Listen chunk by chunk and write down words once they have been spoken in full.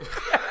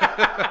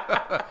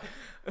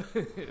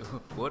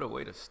What a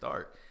way to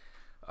start.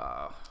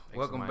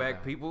 Welcome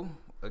back, people.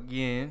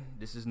 Again,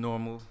 this is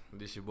Normal.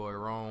 This your boy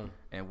Rome.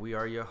 And we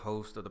are your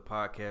host of the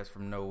podcast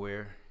from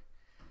Knowhere.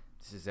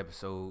 This is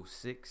episode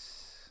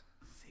 6.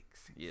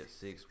 Yeah,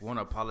 6. Want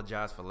to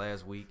apologize for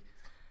last week.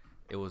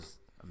 It was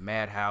a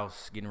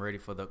madhouse getting ready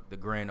for the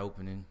grand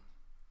opening.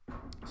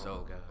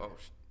 So,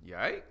 you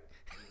all right?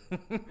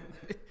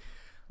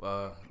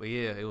 But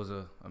yeah, it was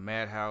a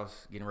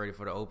madhouse getting ready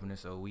for the opening.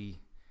 So we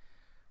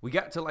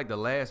got to like the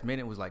last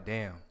minute. Was like,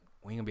 damn,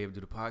 we ain't gonna be able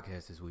to do the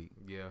podcast this week.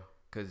 Yeah,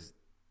 cause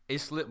it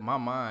slipped my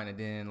mind, and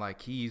then like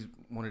Keys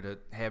wanted to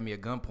have me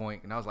at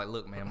gunpoint, and I was like,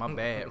 look, man, my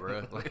bad,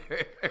 bro.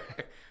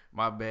 Like,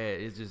 my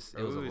bad. It was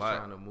a lot.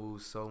 Trying to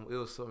move it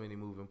was so many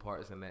moving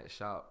parts in that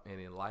shop and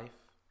in life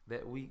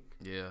that week.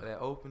 Yeah, that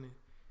opening,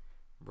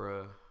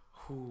 bruh.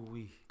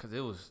 Because it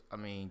was, I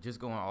mean,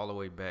 just going all the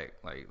way back,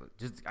 like,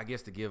 just, I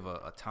guess, to give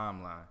a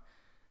timeline.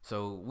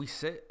 So we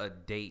set a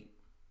date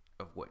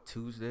of what,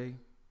 Tuesday?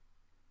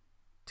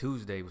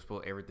 Tuesday was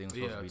everything was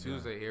supposed to be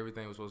Tuesday, done.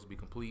 everything was supposed to be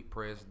complete,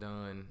 pressed,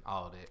 done,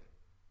 all that.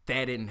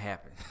 That didn't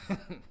happen.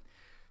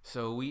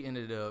 So we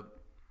ended up,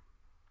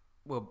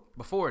 well,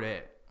 before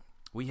that,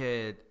 we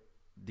had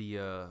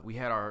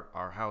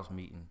our house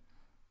meeting.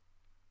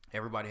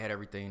 Everybody had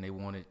everything they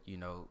wanted,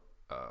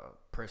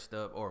 pressed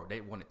up, or they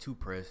wanted to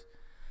press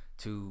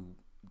to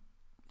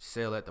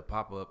sell at the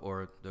pop-up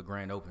or the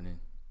grand opening.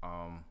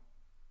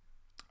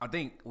 I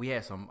think we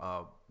had some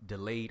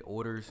delayed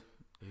orders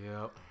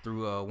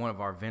through one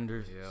of our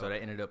vendors. So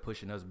that ended up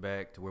pushing us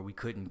back to where we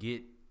couldn't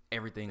get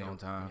everything on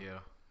time. Yeah.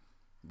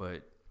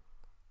 But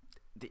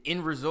the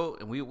end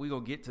result, and we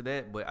gonna get to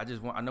that, but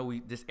I know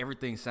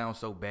everything sounds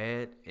so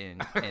bad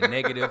and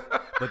negative,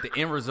 but the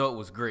end result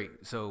was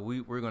great. So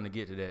we're gonna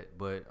get to that.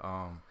 But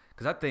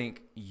because I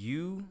think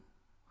you,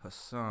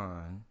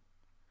 Hassan,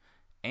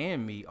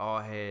 and me all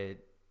had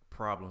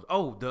problems.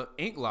 Oh, the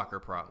ink locker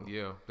problem.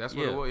 Yeah, that's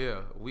what it was.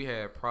 Yeah, we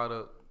had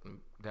product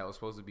that was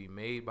supposed to be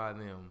made by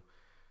them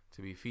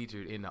to be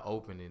featured in the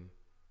opening,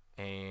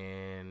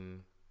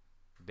 and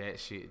that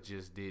shit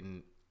just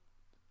didn't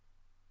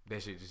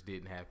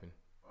happen.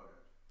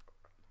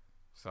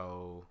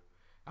 So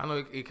I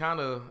know it kind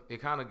of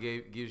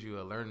gives you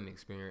a learning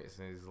experience,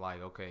 and it's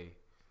like, okay,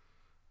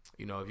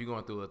 if you're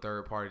going through a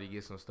third party to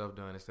get some stuff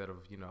done instead of,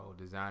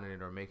 designing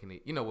it or making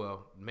it,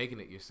 making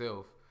it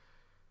yourself,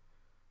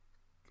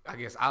 I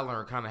guess I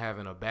learned kind of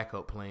having a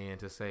backup plan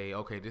to say,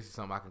 okay, this is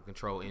something I can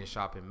control in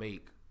shop and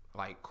make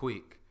like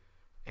quick,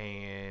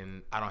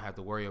 and I don't have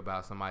to worry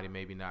about somebody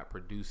maybe not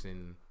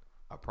producing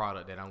a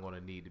product that I'm going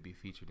to need to be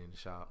featured in the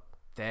shop.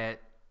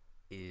 That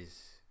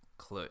is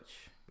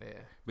clutch. Yeah.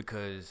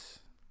 Because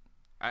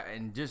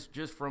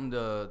just from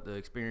the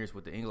experience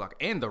with the ink locker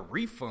and the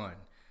refund,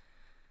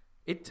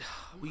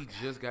 we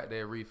just got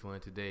that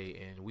refund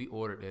today, and we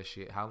ordered that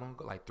shit how long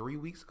ago? Like 3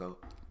 weeks ago?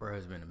 Bro,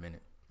 it's been a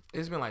minute.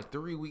 It's been like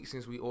 3 weeks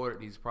since we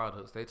ordered these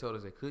products. They told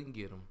us they couldn't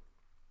get them,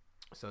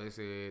 so they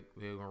said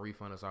they were gonna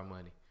refund us our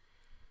money.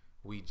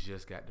 We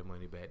just got the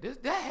money back.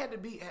 That had to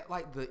be at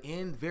like the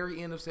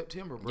very end of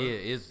September, bro. Yeah,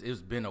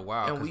 it's been a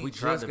while, and we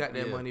just got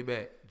that money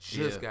back.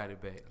 Got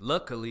it back.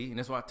 Luckily, and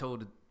that's why I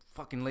told the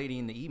fucking lady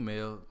in the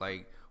email,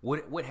 like,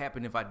 what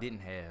happened if I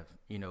didn't have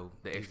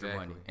the extra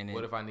money? And then,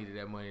 what if I needed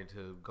that money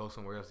to go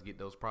somewhere else to get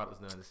those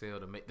products done to sell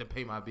to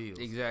pay my bills?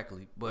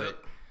 Exactly.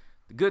 But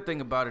the good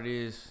thing about it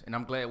is, and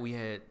I'm glad we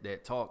had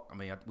that talk. I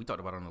mean, we talked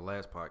about it on the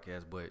last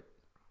podcast, but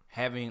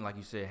having, like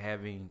you said,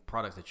 having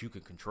products that you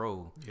can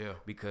control. Yeah.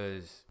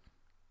 Because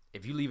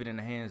if you leave it in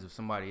the hands of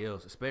somebody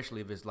else,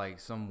 especially if it's like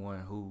someone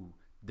who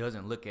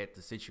doesn't look at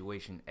the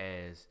situation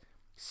as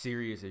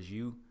serious as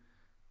you,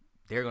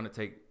 they're gonna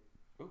take.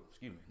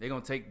 They're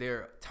gonna take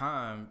their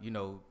time,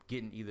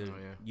 getting either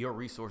your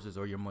resources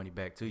or your money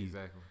back to you.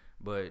 Exactly.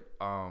 But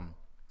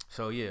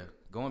so yeah,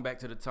 going back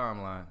to the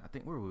timeline, I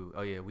think where were we?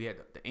 Oh yeah, we had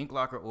the ink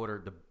locker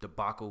order, the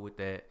debacle with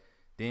that.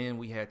 Then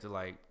we had to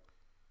like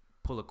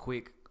pull a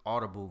quick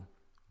audible.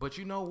 But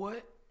you know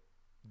what?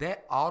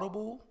 That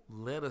audible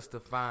led us to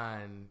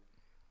find.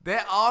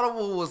 That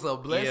audible was a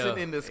blessing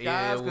in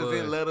disguise because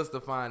it led us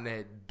to find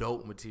that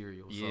dope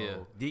material. Yeah.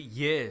 So,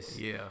 yes.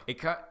 Yeah.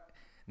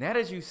 Now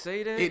that you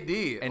say that, it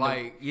did. And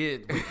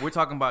we're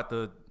talking about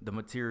the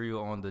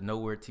material on the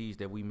Knowhere tees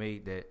that we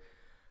made that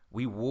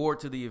we wore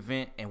to the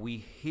event, and we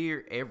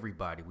hear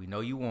everybody. We know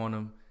you want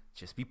them.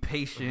 Just be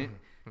patient.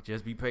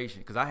 Just be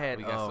patient. Because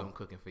we got something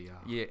cooking for y'all.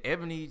 Yeah,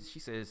 Ebony, she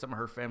said some of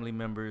her family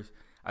members.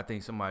 I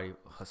think somebody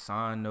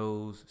Hassan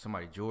knows,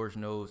 somebody George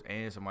knows,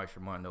 and somebody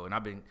Sherman knows.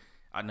 And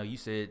I know you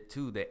said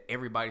too that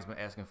everybody's been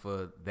asking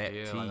for that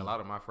tee. Like a lot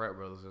of my frat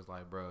brothers was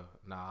like, bro,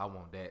 nah, I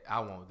want that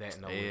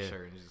Knowhere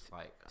shirt. And it's just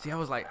like, see, I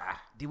was like,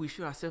 did we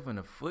shoot ourselves in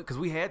the foot? Because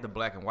we had the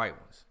black and white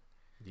ones.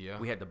 Yeah,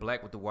 we had the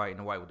black with the white and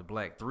the white with the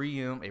black.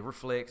 3M, it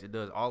reflects, it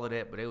does all of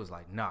that, but it was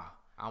like, nah,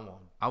 I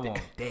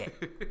want that.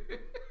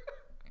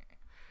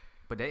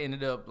 But that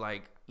ended up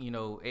like, it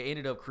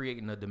ended up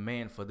creating a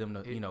demand for them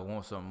to,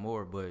 want something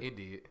more. But it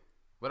did.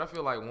 But I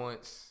feel like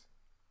once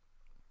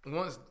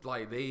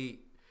like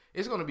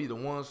it's gonna be the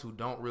ones who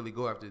don't really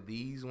go after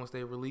these once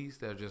they release.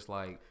 They're just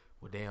like,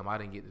 well, damn, I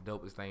didn't get the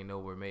dopest thing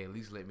Knowhere made. At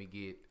least let me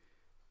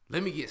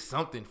get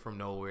something from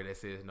Knowhere that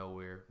says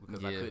Knowhere,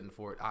 because I couldn't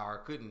afford. I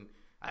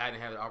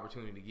didn't have the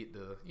opportunity to get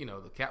the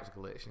capsule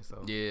collection.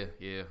 So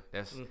yeah,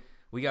 that's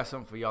we got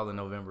something for y'all in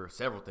November.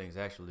 Several things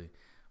actually,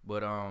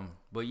 but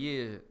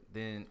yeah.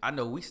 Then I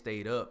know we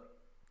stayed up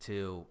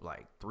till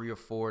like 3 or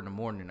 4 in the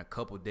morning, a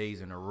couple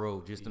days in a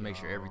row, just to make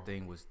sure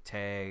everything was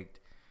tagged,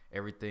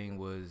 everything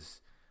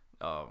was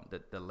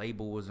the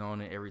label was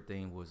on it,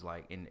 everything was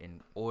like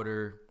in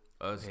order,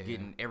 us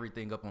getting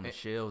everything up on the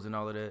shelves and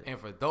all of that. And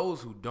for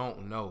those who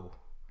don't know,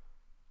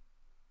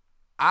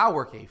 I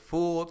work a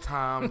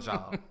full-time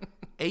job,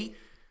 8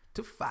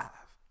 to 5,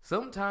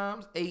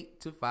 sometimes 8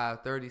 to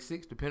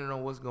 5:36, depending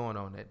on what's going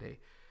on that day.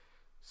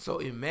 So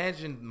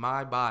imagine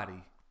my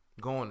body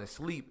going to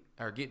sleep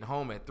or getting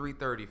home at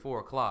 3:30, 4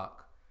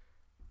 o'clock,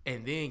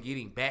 and then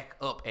getting back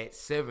up at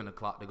 7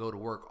 o'clock to go to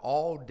work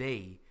all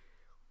day,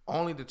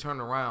 only to turn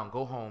around,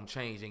 go home,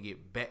 change, and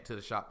get back to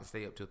the shop and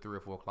stay up till 3 or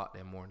 4 o'clock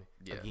that morning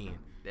again.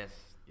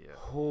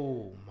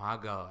 Oh my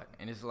God.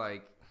 And it's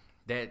like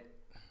that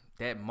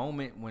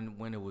moment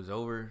when it was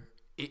over,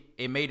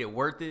 it made it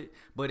worth it.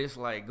 But it's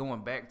like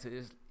going back to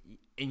this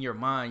in your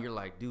mind, you're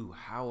like, dude,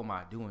 how am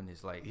I doing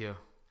this? Like,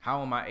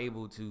 how am I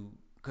able to?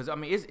 Because, I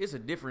mean, it's a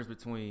difference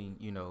between,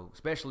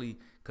 especially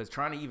because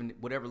trying to even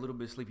whatever little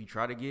bit of sleep you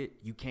try to get,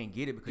 you can't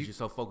get it because you're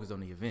so focused on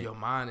the event. Your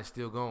mind is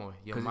still going.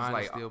 Your mind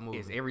is still moving.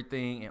 Is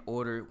everything in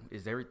order?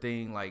 Is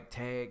everything, like,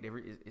 tagged?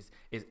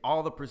 Is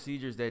all the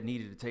procedures that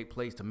needed to take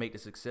place to make it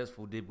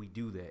successful, did we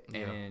do that?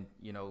 Yeah. And,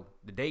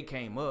 the day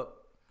came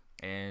up,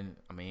 and,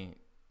 I mean,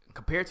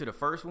 compared to the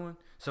first one,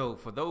 so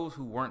for those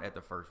who weren't at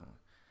the first one,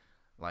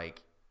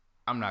 like,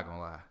 I'm not going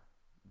to lie.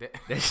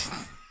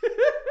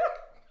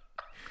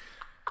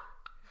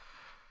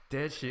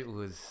 That shit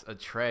was a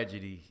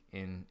tragedy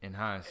in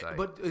hindsight.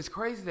 But it's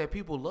crazy that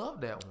people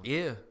love that one.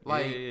 Yeah.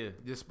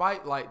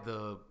 Despite like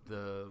the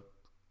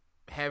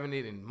having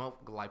it in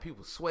like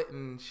people sweating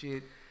and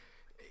shit,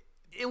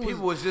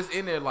 people was just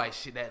in there like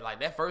shit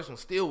that first one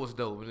still was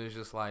dope, and it's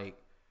just like,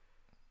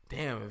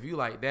 damn, if you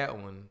like that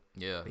one,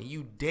 then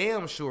you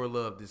damn sure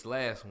love this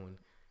last one.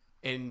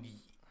 And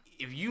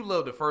if you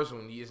love the first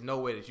one, there's no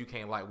way that you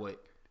can't like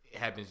what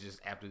happens just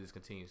after this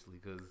continuously,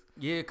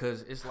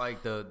 because it's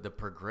like the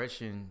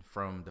progression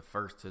from the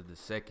first to the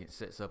second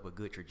sets up a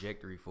good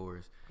trajectory for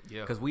us.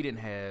 Because we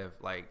didn't have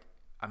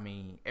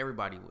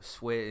everybody was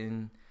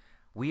sweating.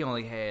 We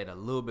only had a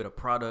little bit of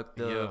product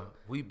up.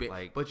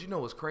 But you know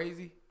what's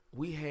crazy?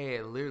 We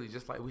had literally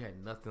we had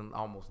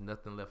almost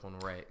nothing left on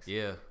the racks.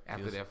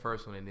 After that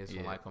first one and this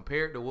one, like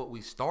compared to what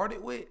we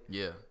started with.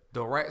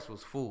 The racks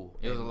was full.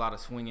 It was a lot of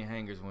swinging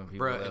hangers when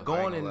people left.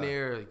 Going in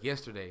there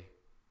yesterday,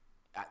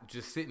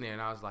 just sitting there,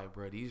 and I was like,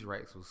 bro, these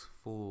racks was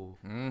full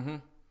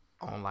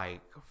on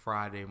like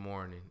Friday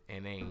morning,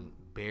 and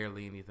ain't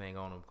barely anything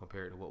on them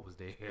compared to what was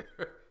there.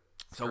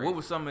 So crazy. What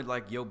was some of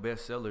like your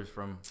best sellers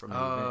from the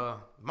event?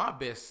 My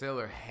best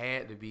seller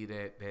had to be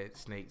that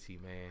snake tea,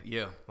 man.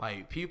 Yeah,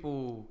 like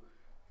people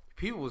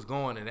was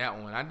going to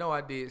that one. I know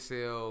I did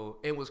sell,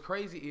 and what's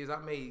crazy is I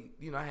made,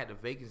 I had the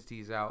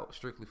vacancies out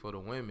strictly for the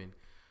women,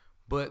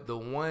 but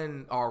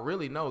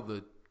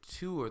the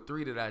 2 or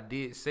 3 that I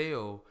did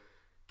sell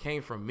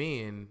came from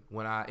men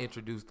when I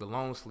introduced the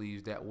long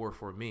sleeves that were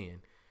for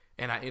men.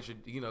 And it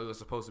was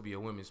supposed to be a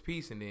women's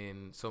piece, and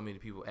then so many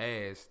people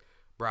asked,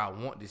 bro, I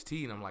want this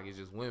tee, and I'm like, it's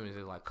just women's.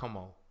 They're like, come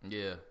on.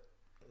 Yeah.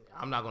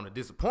 I'm not going to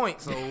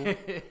disappoint, so,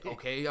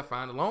 okay, I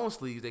find the long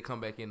sleeves, they come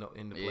back into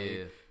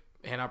play,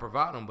 and I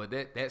provide them, but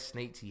that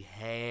snake tee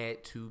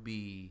had to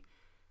be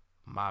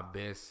my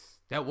best.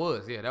 That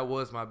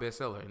was my best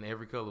seller, and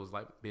every color was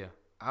like,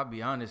 I'll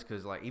be honest,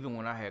 because, like, even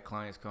when I had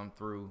clients come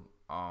through,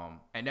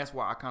 and that's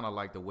why I kind of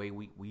like the way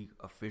we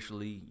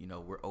officially,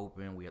 we're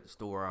open. We have the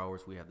store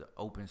hours. We have the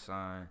open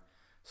sign.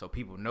 So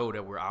people know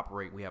that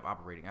we have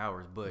operating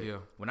hours. But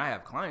when I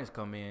have clients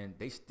come in,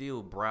 they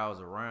still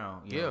browse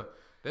around. You know?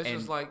 That's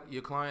just like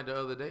your client the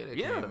other day that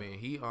came in.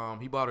 He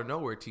bought a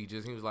Knowhere tee.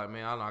 He was like,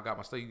 man, I got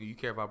my stuff. You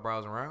care if I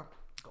browse around?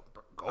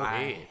 Go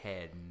ahead. I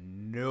had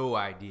no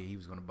idea he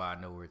was going to buy a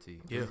Knowhere tee.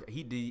 Yeah.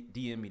 He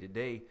DM'd me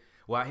today.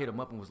 Well, I hit him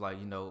up and was like,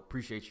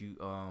 appreciate you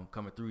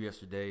coming through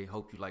yesterday.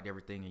 Hope you liked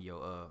everything in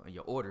your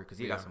order, because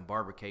he got some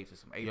barber capes and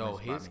some aprons.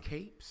 His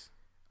capes.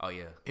 Oh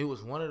yeah, it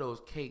was one of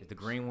those capes, the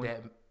green one.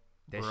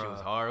 That shit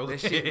was hard. That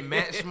shit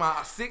matched my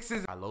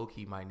 6s. I low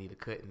key might need a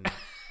cut,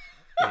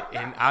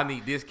 and I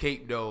need this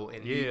cape though.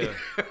 And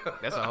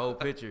that's a whole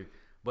picture.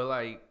 But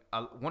like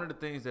one of the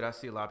things that I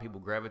see a lot of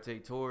people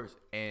gravitate towards,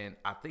 and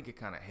I think it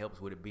kind of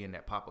helps with it being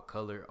that pop of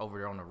color over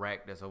there on the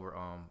rack that's over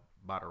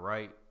by the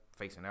right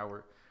facing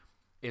outward.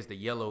 Is the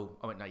yellow,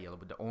 not yellow,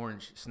 but the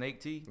orange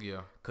snake tee.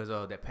 Yeah. Because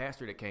that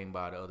pastor that came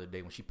by the other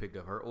day when she picked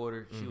up her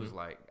order, she was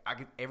like,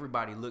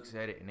 everybody looks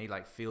at it and they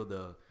like feel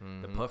the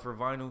puffer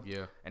vinyl.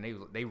 Yeah. And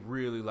they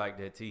really like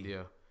that tee.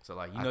 Yeah. So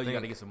like you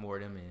got to get some more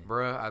of them in,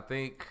 bruh. I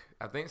think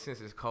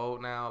since it's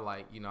cold now,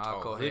 like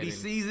I'll go ahead. Hoodie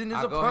season is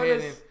I'll upon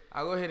us.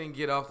 I'll go ahead and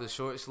get off the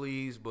short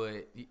sleeves,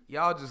 but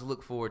y'all just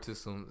look forward to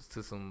some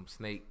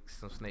snake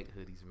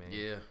hoodies, man.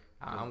 Yeah.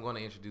 I'm gonna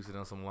introduce it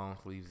on some long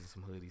sleeves and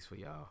some hoodies for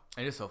y'all.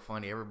 And it's so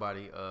funny.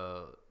 Everybody,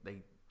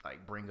 they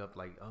like bring up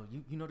like, oh,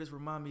 you know, this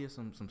remind me of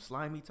some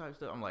slimy type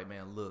stuff. I'm like,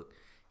 man, look,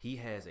 he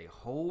has a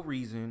whole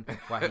reason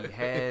why he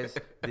has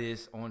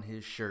this on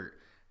his shirt.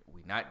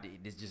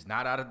 This just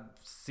not out of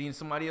seeing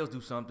somebody else do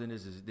something.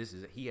 This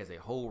is he has a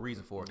whole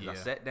reason for it.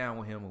 Because I sat down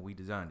with him and we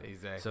designed it.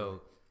 Exactly.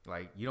 So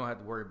like you don't have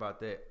to worry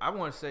about that. I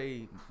want to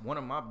say one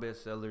of my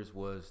best sellers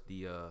was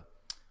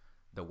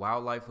the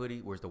wildlife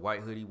hoodie, where's the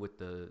white hoodie with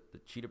the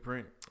cheetah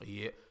print.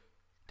 Yeah,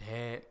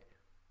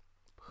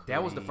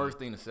 that was the first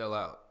thing to sell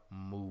out.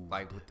 Moved.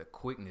 Like with the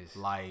quickness.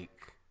 Like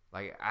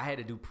I had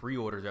to do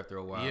pre-orders after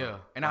a while. Yeah,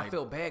 and I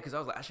felt bad because I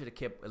was like I should have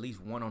kept at least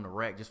one on the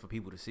rack just for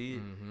people to see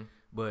it. Mm-hmm.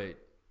 But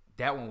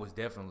that one was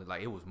definitely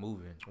like it was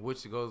moving.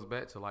 Which goes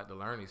back to like the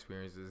learning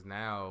experiences.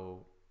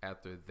 Now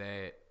after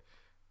that,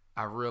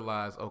 I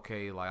realized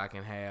okay, like I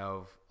can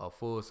have a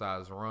full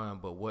size run,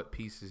 but what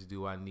pieces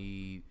do I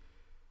need?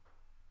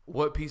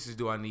 What pieces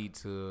do I need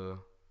to,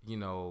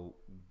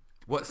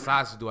 what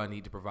sizes do I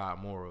need to provide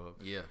more of?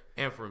 Yeah.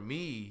 And for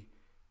me,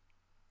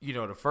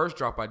 the first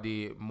drop I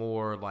did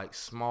more like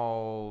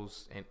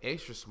smalls and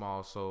extra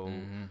small. So,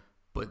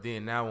 but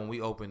then now when we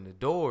open the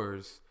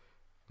doors,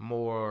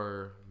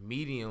 more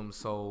medium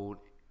sold.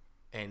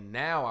 And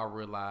now I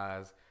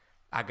realize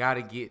I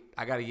gotta get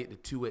the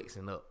 2X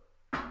and up.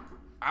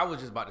 I was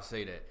just about to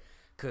say that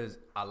because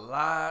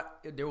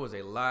there was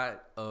a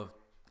lot of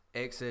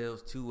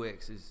XLs,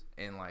 2Xs,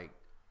 and like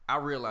I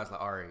realized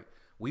like all right,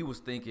 we was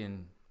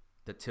thinking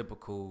the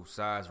typical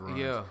size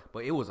runs,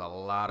 but it was a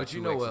lot of. But you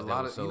know what?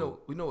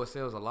 We know what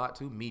sells a lot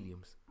too,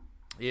 mediums.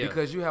 Yeah,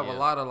 because you have a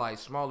lot of like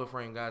smaller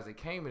frame guys that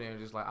came in there and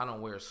just like I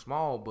don't wear a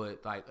small,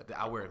 but like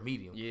I wear a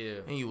medium. Yeah,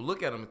 and you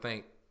look at him and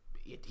think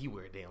he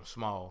wear a damn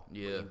small.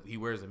 Yeah, he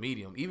wears a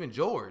medium. Even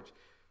George.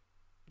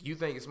 You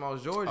think it's small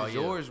as George?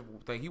 George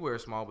think he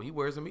wears small, but he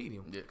wears a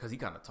medium. Yeah, because he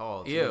kind of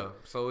tall. Too. Yeah,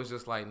 so it's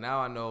just like now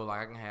I know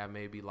like I can have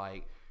maybe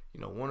like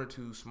one or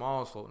two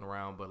smalls floating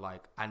around, but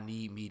like I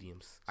need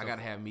mediums. So I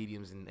gotta have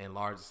mediums and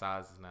larger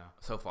sizes now.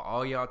 So for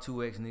all y'all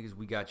 2X niggas,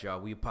 we got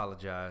y'all. We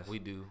apologize. We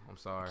do. I'm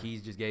sorry.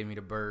 Keys just gave me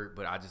the bird,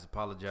 but I just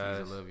apologize.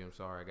 Keys, I love you. I'm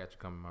sorry. I got you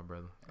coming, my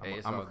brother.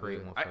 Hey, I'm gonna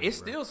create one. It's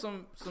still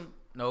some.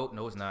 No,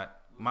 it's not.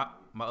 My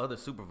other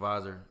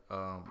supervisor,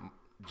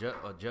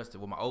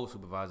 Justin, my old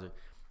supervisor.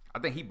 I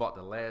think he bought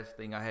the last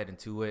thing I had in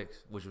 2X,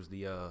 which was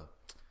the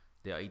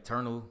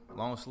Eternal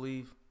long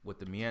sleeve with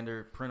the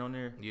meander print on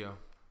there. Yeah.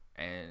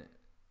 And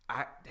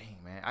I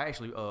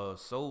actually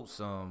sold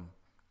some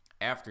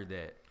after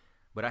that,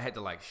 but I had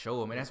to like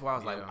show them, and that's why I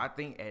was like, I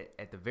think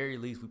at the very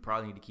least we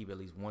probably need to keep at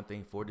least one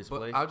thing for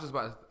display. But I was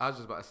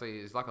just about to say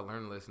it's like a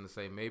learning lesson to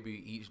say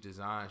maybe each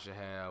design should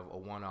have a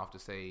one-off to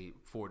say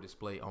for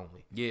display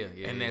only. Yeah,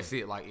 and that's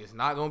it. Like it's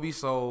not gonna be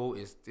sold.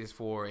 It's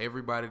for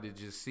everybody to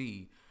just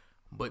see.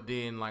 But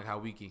then, like how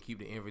we can keep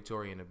the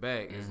inventory in the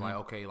back, it's like,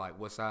 okay, like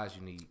what size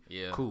you need.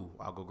 Yeah. Cool.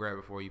 I'll go grab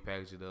it for you,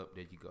 package it up.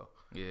 There you go.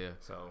 Yeah.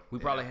 So we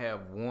probably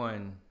have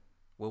one.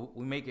 Well,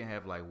 we may can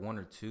have like one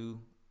or two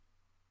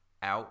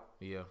out.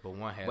 Yeah, but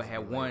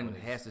one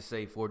has to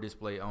say for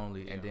display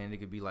only, and then it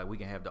could be like we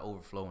can have the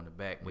overflow in the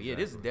back. But yeah,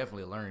 this is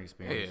definitely a learning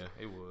experience.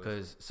 Yeah, it was.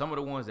 Because some of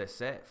the ones that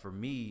sat for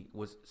me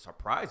was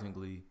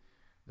surprisingly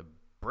the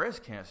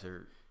breast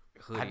cancer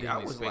hoodie. I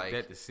didn't expect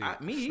that to sit,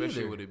 especially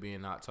either. with it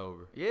being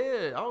October.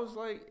 Yeah, I was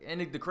like,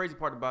 and the crazy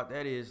part about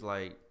that is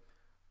like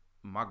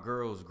my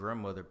girl's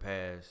grandmother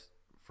passed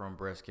from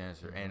breast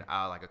cancer, and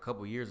I like a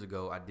couple years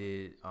ago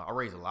I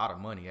raised a lot of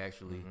money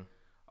actually,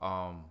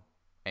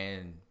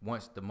 and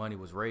once the money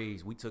was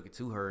raised, we took it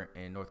to her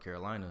in North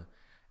Carolina,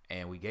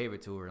 and we gave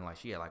it to her, and like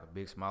she had like a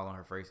big smile on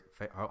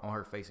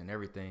her face and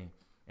everything,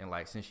 and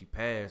like since she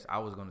passed, I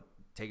was gonna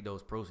take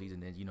those proceeds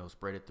and then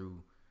spread it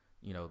through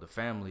the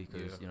family,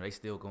 because they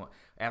still going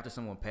after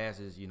someone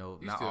passes. You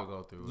still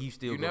go through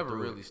it. You never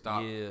really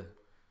stop. Yeah.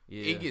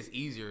 It gets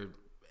easier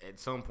at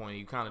some point.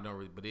 You kind of don't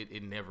really, but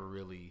it never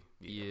really.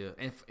 Yeah.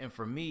 And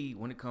for me,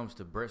 when it comes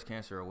to breast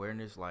cancer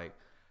awareness, like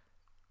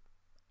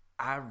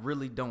I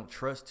really don't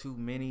trust too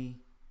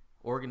many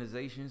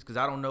organizations because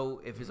I don't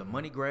know if it's a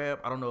money grab.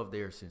 I don't know if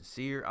they're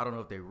sincere. I don't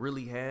know if they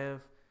really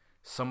have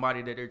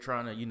somebody that they're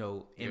trying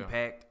to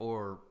impact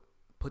or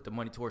put the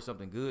money towards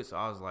something good. So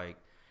I was like,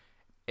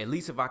 at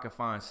least if I can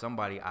find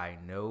somebody I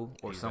know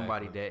or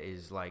somebody that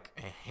is like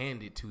and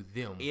hand it to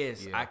them.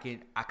 Yes, I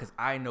can, because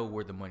I know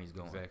where the money's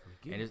going.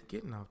 Exactly. And it's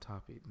getting off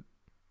topic.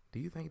 Do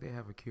you think they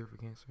have a cure for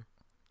cancer?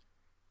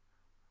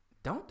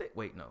 Don't they?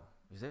 Wait, no.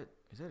 Is that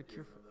a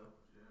cure for?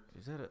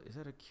 Is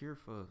that a cure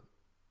for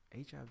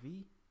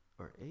HIV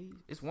or AIDS?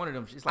 It's one of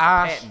them. It's like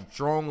a patent.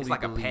 Strongly it's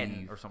like believe, a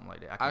patent or something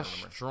like that. I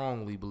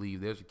strongly believe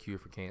there's a cure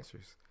for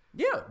cancers.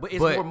 Yeah, but it's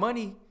more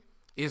money.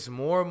 it's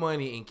more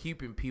money in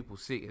keeping people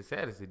sick. As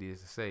sad as it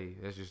is to say,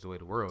 that's just the way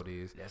the world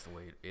is. That's the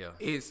way. Yeah.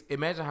 It's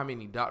imagine how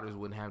many doctors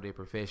wouldn't have their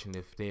profession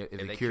if the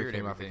cure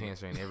came out for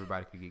cancer and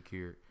everybody could get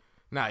cured.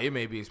 Now it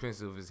may be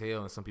expensive as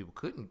hell, and some people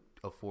couldn't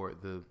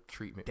afford the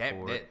treatment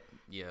for it.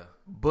 Yeah.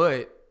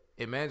 But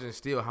imagine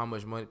still how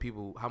much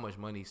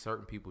money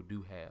certain people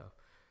do have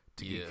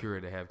to get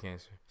cured to have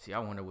cancer. See, I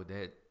wonder would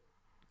that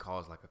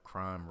cause like a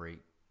crime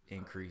rate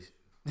increase?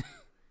 The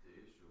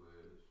issue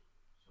is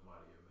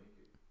somebody will make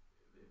it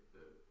if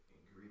the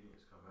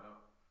ingredients come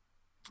out.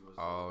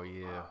 Oh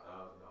yeah.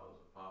 $5,000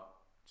 a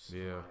pop.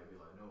 Yeah. Somebody be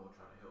like, no, I'm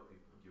trying to help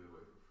people and give it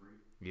away for free.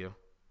 Yeah.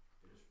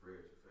 It'll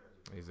spread too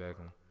fast.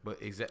 Exactly. But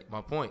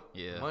my point.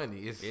 Yeah.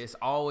 Money. It's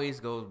always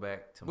goes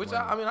back to which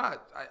money.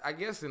 I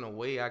guess in a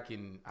way I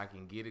can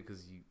get it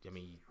because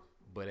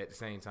but at the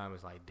same time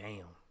it's like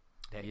damn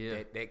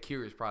that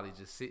cure is probably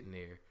just sitting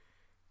there.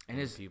 And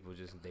it's people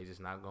they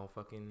just not gonna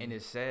fucking. And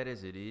as sad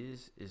as it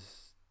is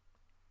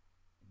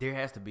there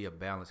has to be a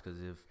balance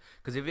because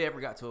if it ever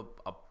got to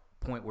a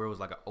point where it was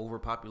like an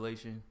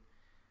overpopulation,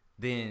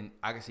 then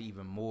I can see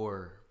even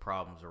more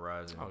problems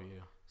arising. Oh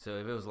yeah. So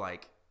if it was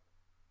like,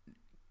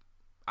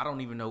 I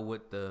don't even know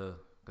what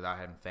because I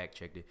hadn't fact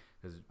checked it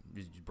because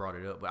you just brought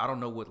it up, but I don't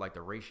know what like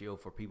the ratio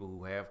for people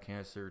who have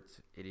cancer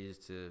it is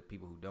to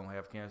people who don't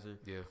have cancer.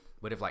 Yeah.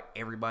 But if like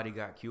everybody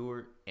got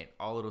cured and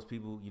all of those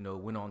people,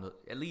 went on to,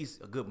 at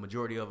least a good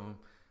majority of them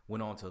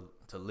went on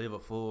to live a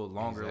full,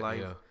 longer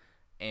life. Yeah.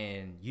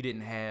 And you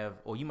didn't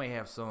have, or you may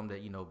have some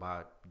that,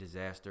 by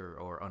disaster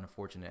or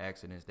unfortunate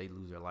accidents, they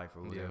lose their life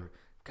or whatever.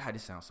 Yeah. God,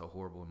 this sounds so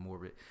horrible and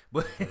morbid.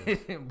 But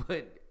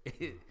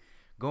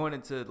going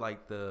into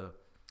like the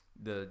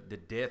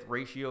death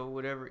ratio or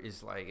whatever,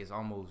 it's like it's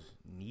almost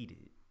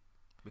needed.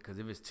 Because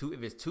if it's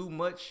too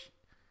much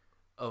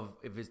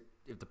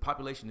if the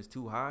population is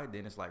too high,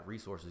 then it's like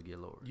resources get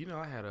lower.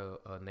 I had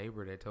a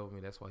neighbor that told me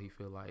that's why he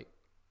feel like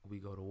we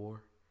go to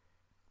war.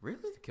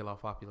 Really? To kill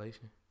off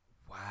population.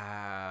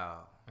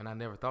 Wow. And I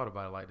never thought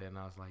about it like that. And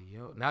I was like,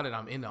 yo, now that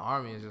I'm in the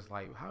Army, it's just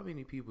like, how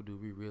many people do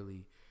we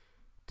really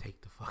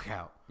take the fuck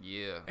out?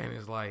 Yeah. And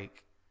it's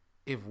like,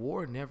 if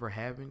war never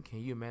happened, can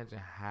you imagine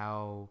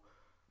how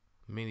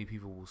many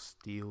people will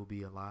still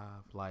be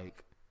alive?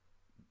 Like,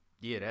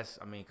 yeah,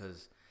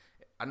 because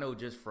I know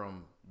just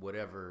from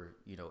whatever,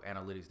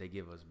 analytics they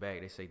give us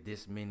back, they say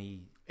this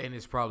many. And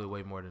it's probably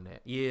way more than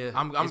that. Yeah.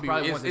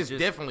 It's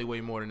definitely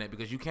way more than that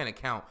because you can't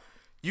account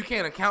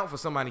for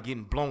somebody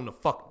getting blown the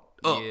fuck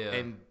up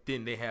and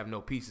then they have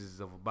no pieces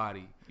of a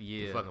body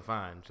to fucking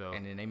find. So.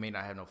 And then they may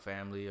not have no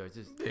family or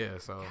just. Yeah,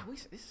 so. God,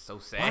 this is so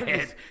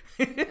sad.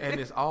 And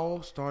it's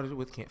all started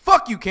with cancer.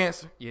 Fuck you,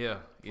 cancer. Yeah.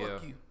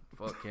 Fuck you.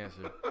 Fuck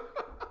cancer.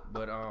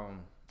 But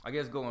I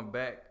guess going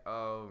back,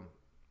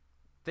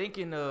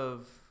 thinking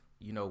of,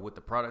 with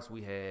the products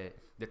we had,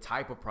 the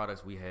type of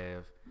products we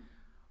have,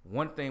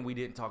 one thing we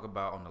didn't talk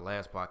about on the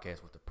last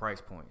podcast was the price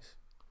points.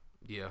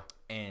 Yeah.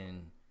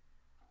 And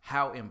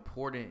how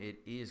important it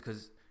is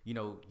because,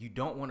 you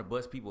don't want to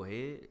bust people's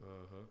head,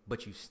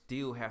 but you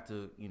still have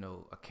to,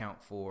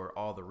 account for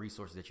all the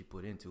resources that you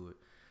put into it.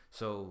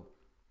 So,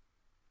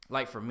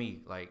 like for me,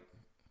 like,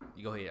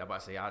 you go ahead. I'm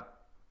about to say,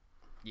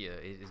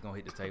 it's going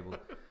to hit the table.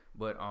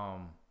 But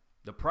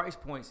the price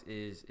points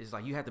is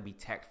like you have to be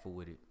tactful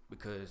with it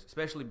because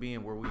especially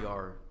being where we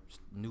are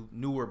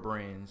newer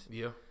brands,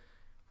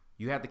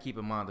 you have to keep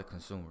in mind the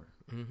consumer.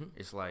 Mm-hmm.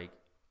 It's like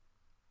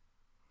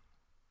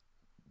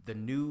the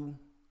new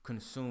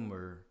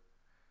consumer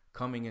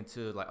coming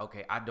into like,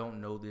 okay, I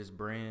don't know this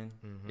brand.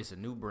 Mm-hmm. It's a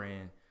new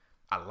brand.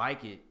 I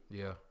like it.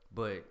 Yeah.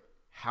 But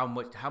how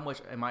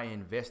much am I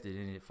invested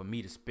in it for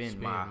me to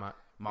spend my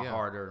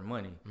hard-earned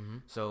money? Mm-hmm.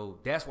 So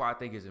that's why I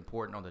think it's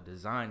important on the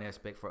design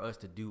aspect for us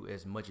to do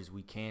as much as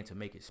we can to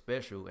make it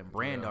special and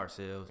brand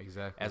ourselves.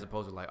 Exactly. As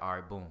opposed to like, all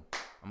right, boom,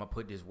 I'm going to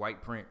put this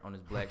white print on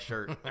this black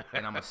shirt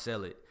and I'm going to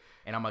sell it.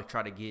 And I'm going to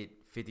try to get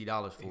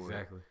 $50 for it.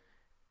 Exactly.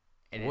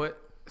 And what?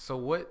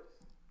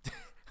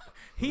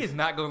 He is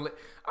not going to let.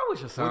 I wish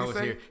Hassan was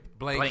here.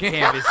 Blank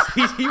canvas.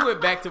 He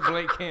went back to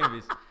blank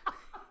canvas.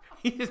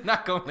 He is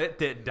not going to let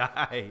that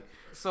die.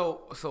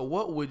 So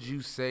what would you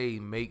say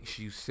makes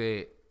you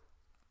set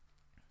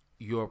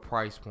your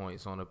price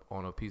points on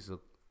a piece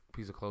of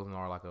clothing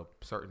or like a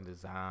certain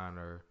design,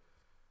 or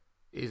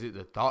is it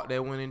the thought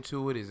that went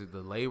into it? Is it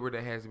the labor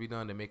that has to be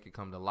done to make it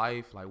come to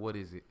life? Like, what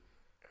is it?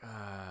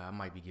 I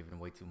might be giving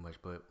away too much,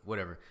 but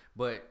whatever.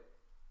 But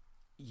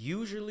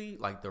usually,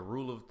 like the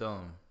rule of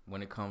thumb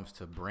when it comes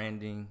to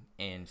branding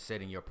and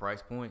setting your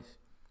price points,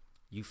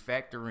 you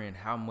factor in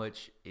how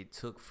much it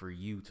took for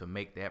you to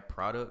make that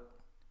product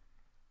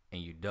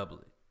and you double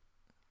it.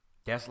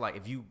 That's like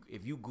if you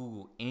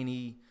Google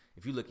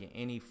if you look at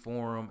any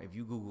forum, if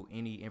you Google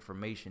any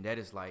information, that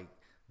is like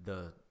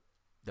the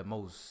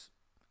most,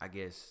 I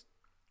guess,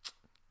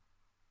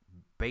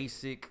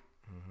 basic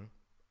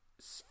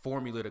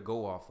formula to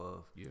go off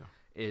of. Yeah.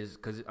 Is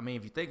because,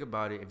 if you think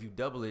about it, if you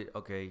double it,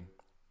 okay,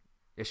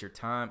 it's your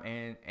time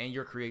and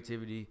your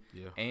creativity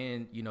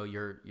and,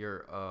 your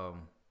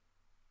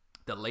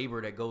the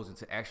labor that goes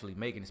into actually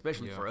making,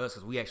 especially for us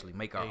because we actually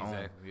make our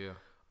own. Yeah.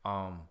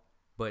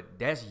 But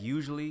that's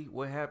usually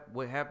what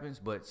happens.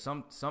 But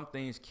some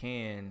things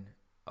can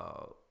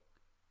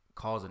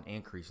cause an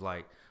increase.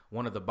 Like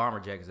one of the bomber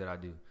jackets that I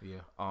do.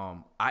 Yeah.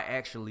 I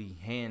actually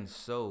hand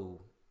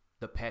sew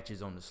the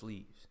patches on the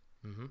sleeves.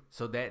 Mm-hmm.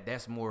 So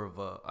that's more of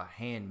a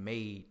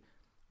handmade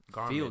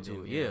Garment feel to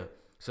then, it. yeah. Yeah.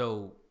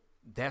 So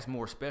that's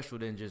more special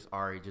than just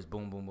just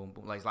boom, boom, boom,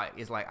 boom. Like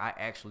it's like I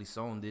actually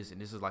sewn this, and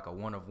this is like a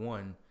one of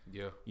one.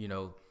 Yeah. You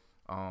know,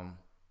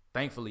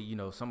 thankfully,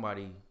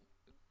 somebody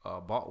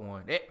bought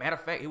one. Matter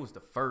of fact, it was the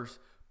first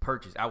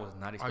purchase. I was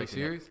not expecting.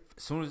 Are you serious?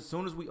 That.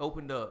 Soon as we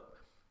opened up,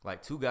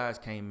 like 2 guys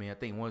came in. I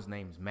think one's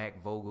name is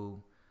Mac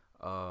Vogel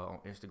on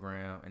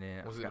Instagram, and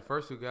then Was it the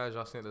first 2 guys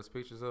y'all sent us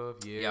pictures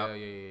of? Yeah.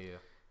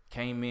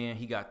 Came in.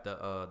 He got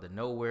the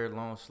Knowhere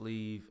long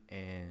sleeve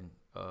and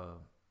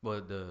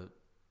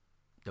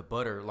the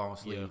butter long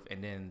sleeve,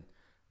 and then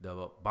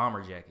the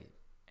bomber jacket.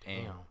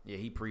 And Damn.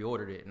 he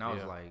pre-ordered it, and I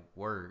was like,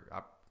 "Word,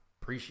 I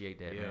appreciate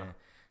that, man."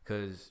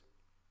 Because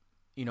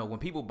when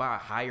people buy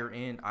higher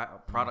end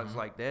products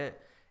like that,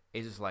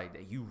 it's just like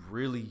that you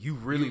really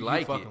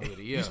like fucking it. with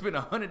it, yeah. You spend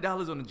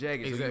 $100 on the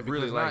jacket, Exactly, so you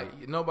really like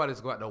it.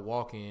 Nobody's got to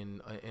walk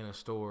in a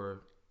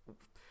store,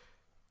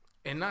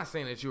 and not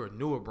saying that you're a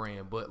newer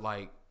brand, but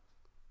like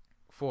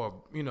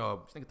for This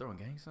nigga throwing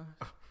gang signs.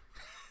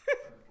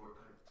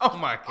 Oh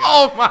my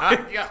god!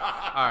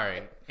 All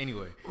right.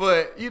 Anyway,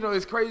 but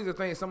it's crazy to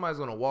think somebody's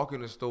gonna walk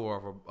in the store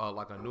for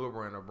like a newer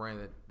brand, a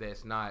brand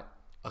that's not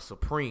a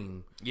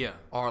Supreme,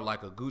 or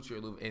like a Gucci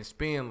or Louis, and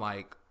spend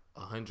like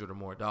 $100 or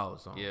more on.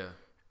 Yeah.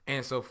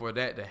 And so for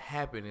that to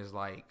happen is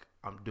like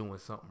I'm doing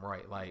something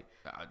right. Like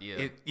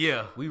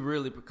we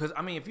really, because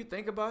if you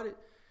think about it,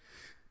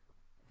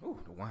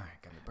 the wine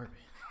got me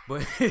burping.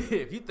 But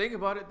if you think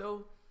about it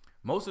though,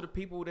 most of the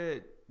people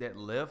that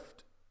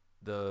left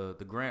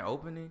the grand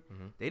opening,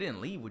 they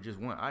didn't leave with just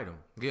one item.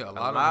 Yeah, a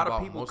lot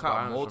of people caught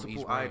items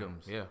multiple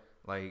items. Yeah,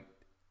 like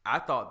I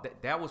thought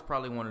that was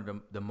probably one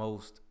of the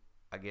most,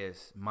 I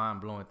guess,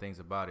 mind blowing things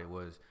about it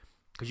was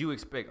because you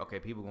expect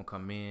people gonna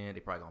come in, they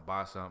probably gonna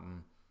buy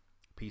something,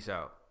 peace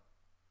out.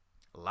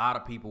 A lot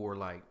of people were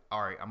like,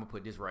 all right, I'm gonna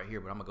put this right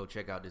here, but I'm gonna go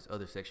check out this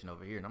other section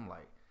over here, and I'm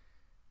like,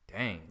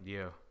 dang,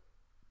 yeah,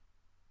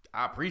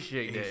 I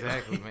appreciate that.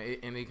 Exactly, man.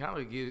 And it kind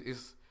of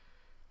gives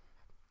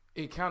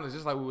it kind of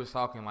just like we was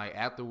talking, like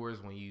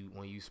afterwards when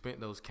you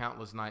spent those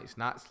countless nights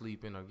not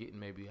sleeping or getting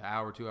maybe an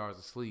hour, 2 hours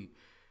of sleep,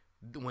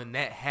 when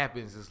that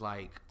happens, it's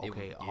like,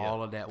 okay,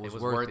 all of that was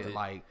worth it.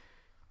 Like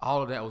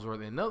all of that was worth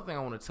it. Another thing I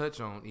want to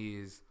touch on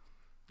is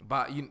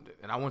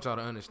and I want y'all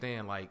to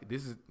understand, like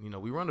this is,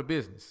 we run a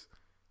business.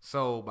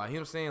 So by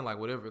him saying like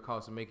whatever it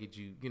costs to make it,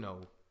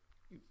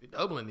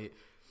 doubling it,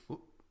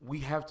 we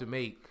have to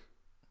make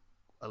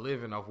a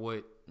living off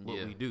what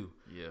we do.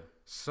 Yeah.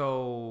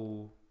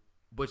 So,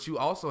 but you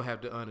also have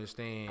to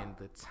understand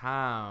the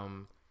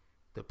time,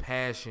 the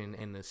passion,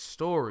 and the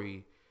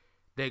story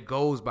that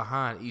goes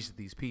behind each of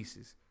these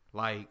pieces.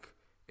 Like,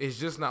 it's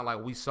just not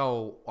like we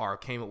saw or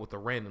came up with a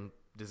random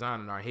design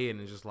in our head and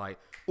it's just like,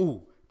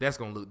 ooh, that's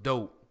going to look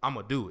dope, I'm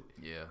going to do it.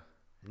 Yeah.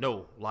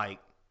 No, like,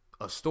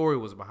 a story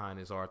was behind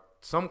this, or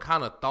some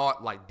kind of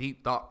thought, like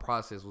deep thought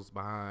process was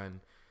behind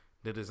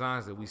the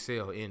designs that we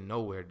sell in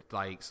Knowhere.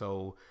 Like,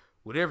 so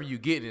whatever you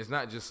get, it's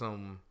not just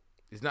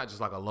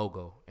like a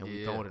logo and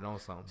we throwing it on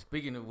something.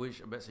 Speaking of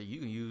which, I bet you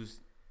can use,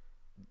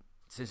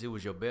 since it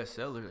was your best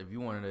seller, if you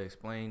wanted to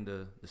explain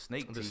the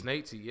snake tee. The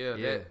snake tee,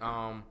 yeah.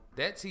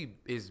 That tee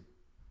is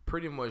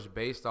pretty much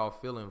based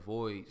off filling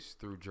voids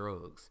through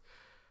drugs.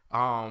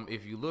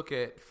 If you look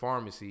at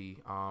pharmacy,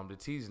 the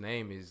tea's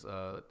name is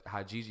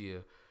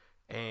Hajigia,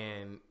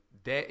 and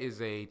that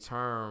is a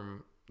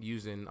term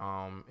using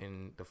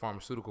in the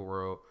pharmaceutical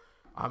world.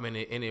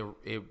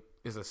 It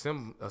is a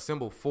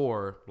symbol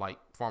for like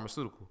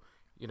pharmaceutical,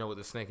 with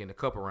the snake and the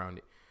cup around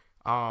it.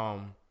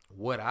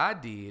 What I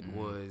did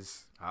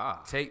was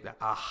take the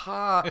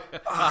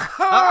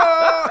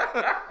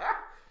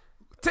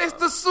taste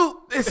the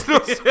soup. It's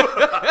the soup.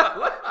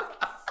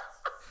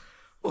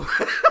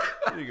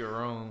 Nigga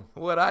wrong.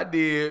 What I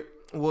did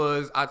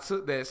was I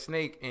took that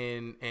snake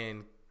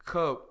and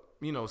cup,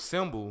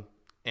 symbol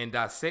and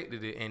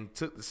dissected it and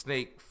took the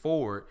snake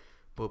forward,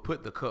 but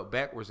put the cup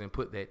backwards and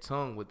put that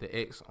tongue with the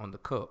X on the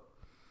cup.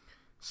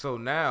 So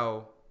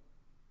now,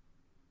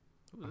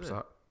 I'm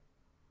sorry.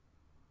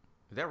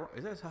 Is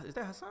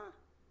that Hassan?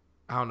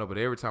 I don't know, but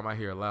every time I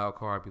hear a loud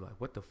car, I'd be like,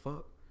 "What the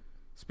fuck?"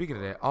 Speaking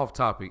of that, off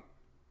topic.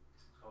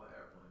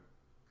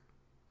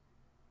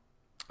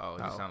 Oh, it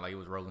just sounded like it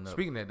was rolling up.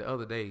 Speaking of that, the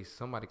other day,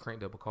 somebody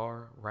cranked up a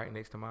car right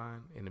next to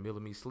mine in the middle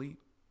of me sleep,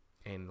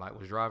 and like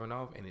was driving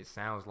off, and it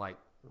sounds like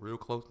real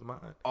close to mine.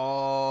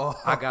 Oh,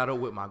 I got up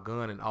with my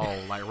gun and all,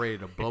 like ready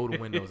to blow the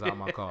windows out of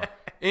my car.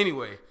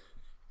 Anyway,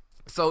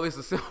 so it's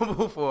a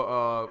symbol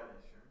for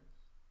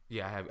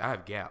yeah, I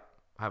have Gap,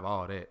 I have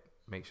all that.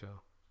 Make sure.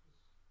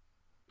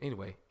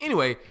 Anyway,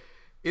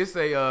 it's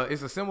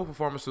a symbol for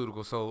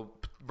pharmaceutical. So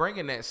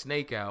bringing that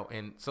snake out,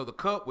 and so the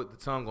cup with the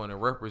tongue on it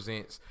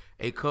represents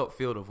a cup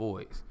filled of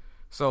voids.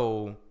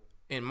 So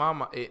in my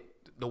mind,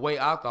 the way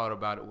I thought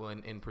about it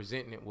when in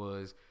presenting it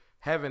was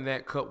having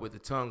that cup with the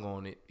tongue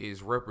on it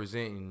is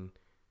representing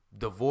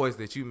the voice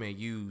that you may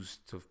use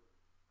to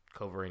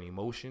cover an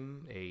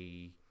emotion,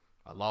 a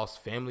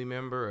lost family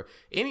member, or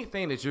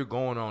anything that you're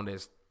going on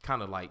that's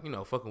kind of like,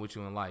 fucking with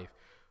you in life.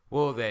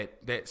 Well,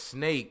 that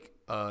snake,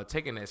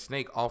 taking that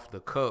snake off the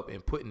cup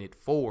and putting it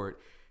forward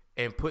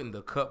and putting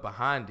the cup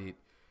behind it,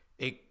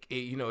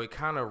 it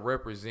kind of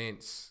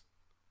represents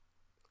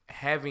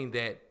having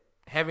that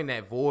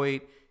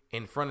void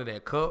in front of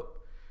that cup.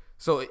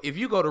 So if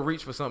you go to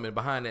reach for something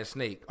behind that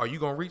snake, are you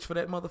going to reach for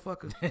that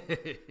motherfucker?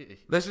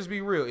 Let's just be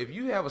real. If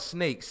you have a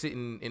snake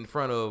sitting in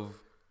front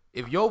of,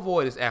 if your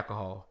void is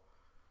alcohol,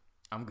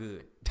 I'm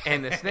good.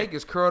 And the snake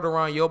is curled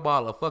around your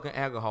bottle of fucking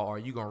alcohol, are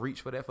you going to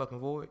reach for that fucking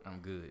void? I'm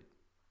good.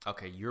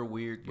 Okay, you're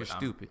weird. You're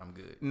stupid. I'm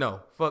good.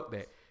 No, fuck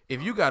that.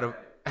 If you got to,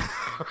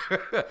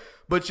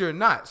 but you're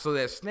not. So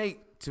that snake,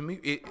 to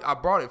me, I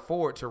brought it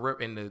forward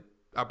to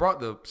I brought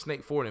the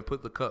snake forward and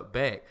put the cup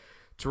back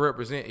to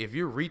represent, if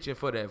you're reaching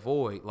for that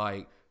void,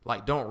 like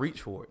don't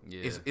reach for it.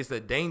 Yeah. It's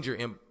a danger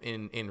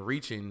in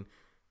reaching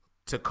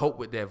to cope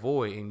with that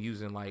void and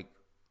using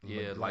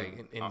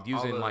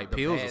using like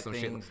pills or some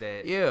shit.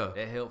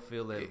 That help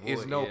fill that void.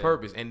 It's no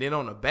purpose. And then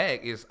on the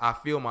back is, I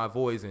feel my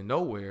voids in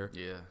nowhere.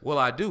 Yeah. Well,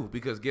 I do,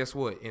 because guess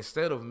what?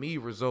 Instead of me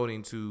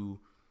resorting to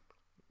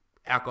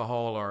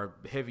alcohol or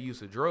heavy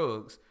use of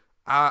drugs,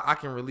 I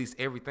can release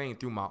everything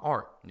through my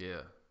art.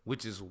 Yeah.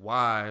 Which is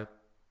why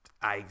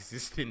I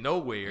exist in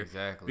Knowhere.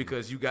 Exactly.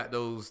 Because you got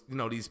those,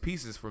 these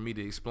pieces for me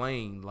to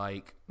explain,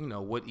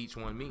 what each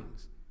one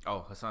means.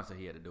 Oh, Hassan said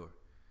he had a door.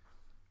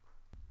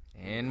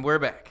 And we're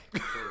back.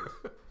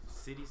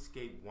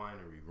 Cityscape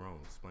Winery,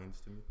 Rome. Explain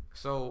this to me.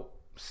 So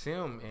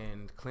Sim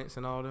and Clintz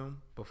and all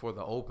them, before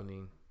the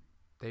opening,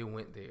 they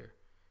went there.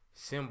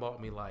 Sim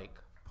bought me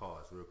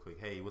Pause real quick.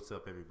 Hey, what's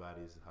up,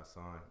 everybody? This is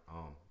Hassan.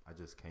 I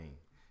just came.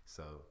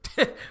 So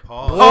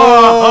pause.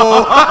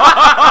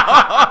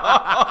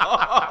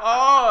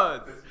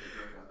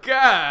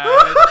 God.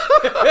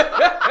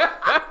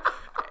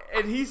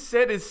 And he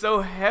said it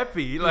so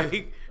happy,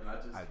 like.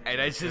 And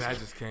I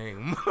just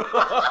came.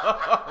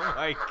 Oh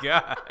my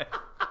God.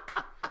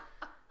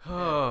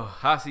 Oh,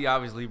 Hasi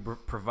obviously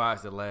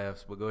provides the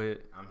laughs, but go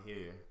ahead. I'm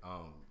here.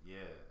 Yeah.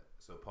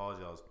 So pause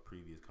y'all's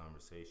previous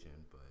conversation,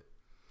 but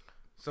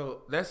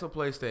so that's a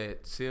place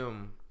that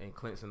Sim and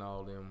Clintz and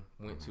all them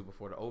went to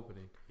before the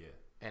opening. Yeah.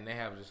 And they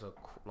have just a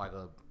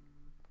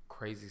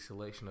crazy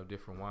selection of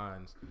different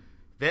wines.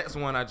 That's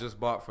one I just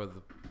bought for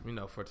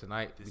for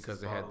tonight,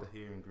 because they had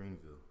here in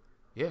Greenville.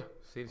 Yeah,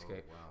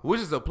 Cityscape, wow. Which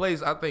is a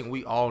place I think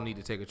we all need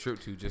to take a trip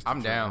to.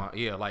 I'm down.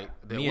 Yeah, we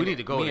and, need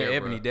to go me there. Me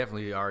and Ebony bro.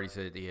 definitely already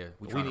said, yeah,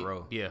 we trying to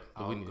roll. Yeah,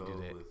 but we I'll need to go do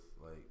that. with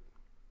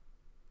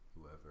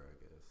whoever,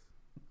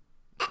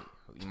 I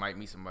guess. You might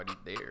meet somebody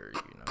there, I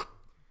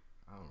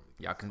don't really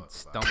Y'all give a can fuck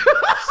stump.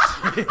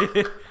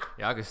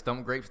 Y'all can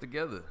stump grapes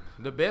together.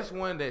 The best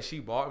one that she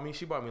bought me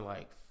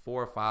 4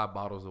 or 5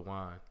 bottles of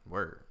wine.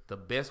 Word. The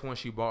best one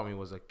she bought me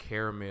was a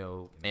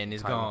caramel, and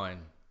it's type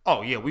gone.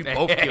 Oh yeah, we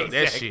both killed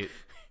that shit.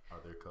 Are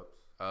there cups?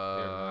 We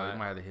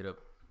might have to hit up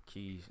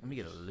Keys. Let me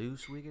get a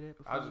loose swig of that.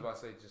 I was just about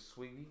to say just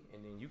swiggy,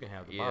 and then you can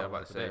have the Yeah, bottle. I'm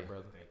about to say. that,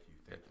 brother. Thank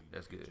you.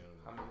 That's good.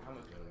 Gentlemen. How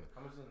much in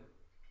it?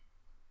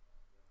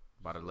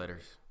 By the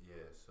letters.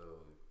 Yeah,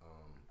 so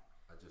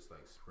I just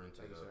sprinted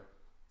Thank you, up sir.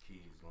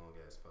 Keys' long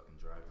ass fucking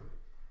driveway,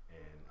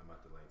 and I'm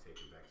about to take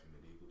it back to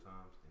medieval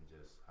times and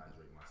just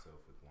hydrate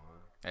myself with wine.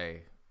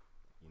 Hey,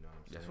 You know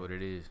what I'm saying? that's what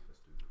it is.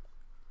 Let's do this.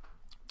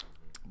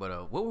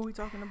 But what were we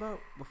talking about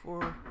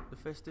before the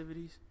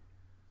festivities?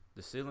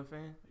 The ceiling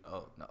fan?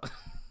 Oh no,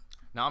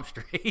 no, I'm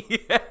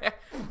straight.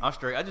 I'm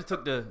straight. I just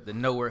took the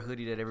Knowhere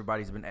hoodie that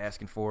everybody's been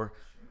asking for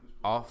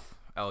off.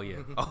 Oh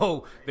yeah.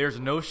 Oh, there's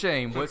no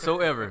shame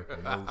whatsoever.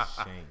 No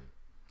shame.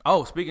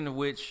 Oh, speaking of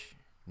which,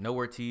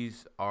 Knowhere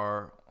tees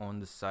are on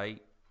the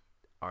site.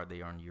 Are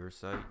they on your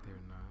site? They're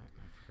not.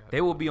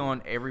 They will be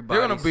on everybody's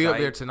They're gonna be site. up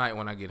there tonight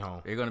when I get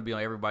home. They're gonna be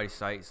on everybody's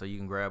site, so you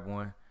can grab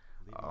one.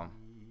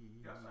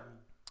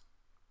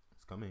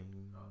 It's coming.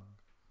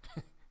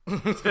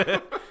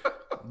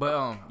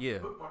 But yeah,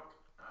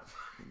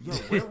 Yo,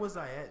 where was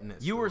I at in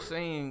that you were story?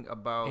 saying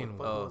about What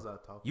was I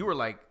talking you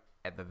were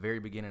at the very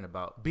beginning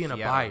about Being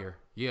Seattle. a buyer,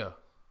 yeah,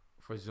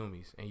 for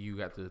Zoomies, and you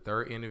got to the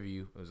third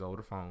interview. It was over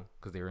the phone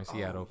because they were in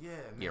Seattle. Oh, yeah,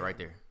 man. Yeah, right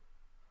there.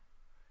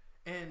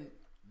 And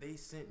they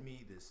sent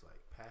me this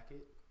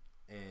packet,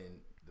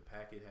 and the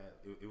packet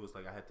had it was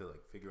I had to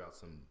figure out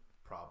some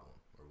problem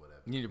or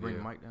whatever. You need to bring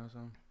Yeah. the mic down,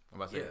 son. I'm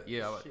about to say,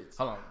 Yeah, yeah. shit's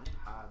Hold on.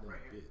 high than a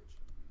bitch.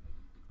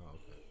 Oh,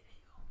 okay.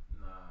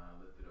 Nah,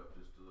 lift it up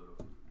just a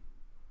little.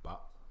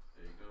 Bop.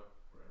 There you go.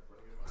 Right in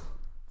front of your mouth.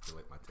 Feel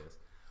like my test.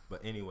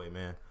 But anyway,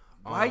 man.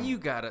 Why you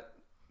gotta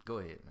go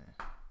ahead, man?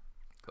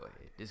 Go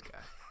ahead. This guy,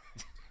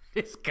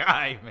 this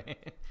guy, man.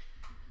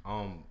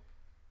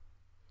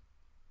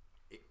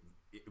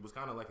 It was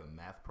kind of like a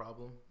math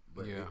problem,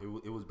 but Yeah.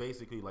 it was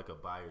basically like a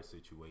buyer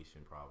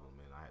situation problem,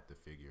 and I had to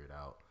figure it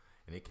out.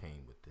 And it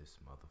came with this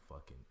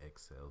motherfucking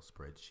Excel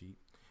spreadsheet.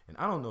 And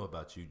I don't know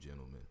about you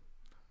gentlemen,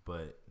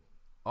 but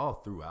all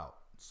throughout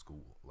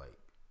school,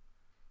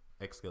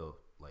 Excel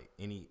like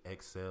any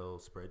Excel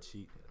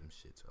spreadsheet, them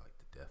shits are like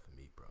the death of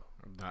me, bro.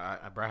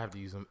 I have to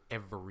use them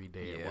every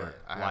day Yeah, at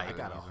work. I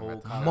got a whole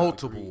college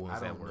multiple degree.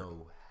 ones I at don't work.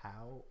 know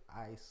how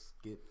I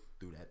skipped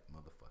through that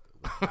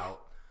motherfucker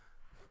without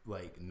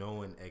like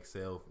knowing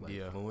Excel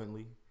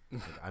fluently.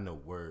 Like, I know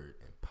Word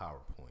and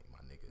PowerPoint, my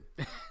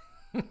nigga.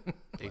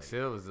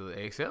 Excel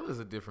is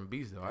a different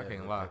beast though. I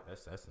can't lie.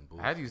 That's some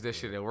bullshit. I had to use that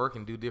shit at work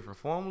and do different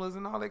formulas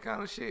and all that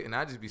kind of shit, and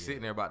I just be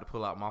sitting there about to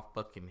pull out my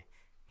fucking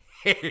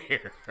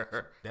hair.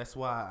 That's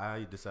why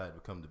I decided to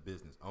become the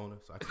business owner,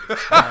 so I could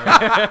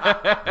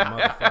hire the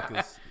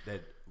motherfuckers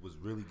that was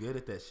really good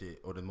at that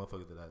shit, or the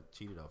motherfuckers that I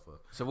cheated off of.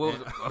 So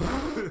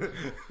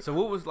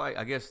what was like?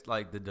 I guess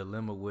like the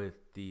dilemma with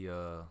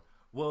the.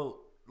 Well,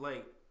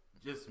 like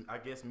just I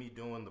guess me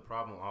doing the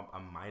problem, I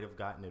might have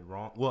gotten it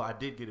wrong. Well, I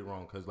did get it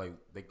wrong because like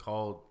they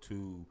called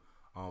to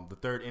the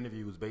third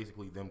interview was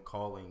basically them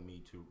calling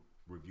me to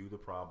review the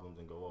problems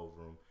and go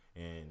over them,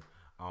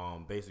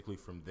 and basically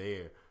from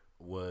there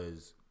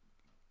was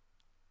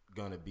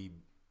gonna be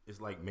it's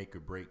like make or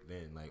break.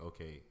 Then like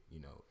okay, you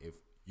know if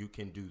you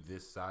can do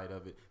this side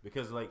of it,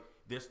 because like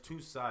there's two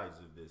sides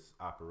of this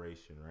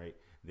operation, right?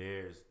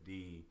 There's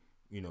the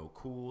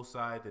cool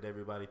side that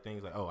everybody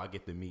thinks like, oh, I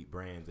get to meet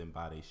brands and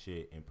buy their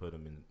shit and put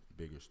them in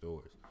bigger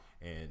stores,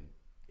 and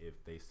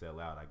if they sell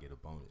out, I get a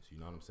bonus. You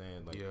know what I'm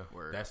saying? Like,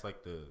 that's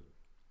like the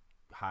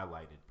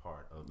highlighted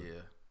part of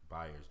the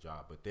buyer's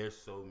job. But there's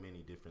so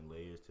many different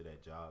layers to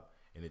that job,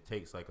 and it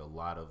takes like a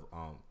lot of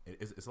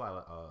it's a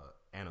lot of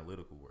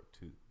analytical work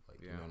too.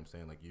 Like, you know what I'm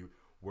saying? Like you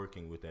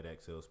working with that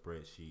Excel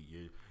spreadsheet,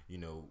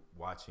 you're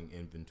watching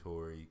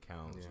inventory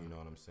counts. You know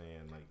what I'm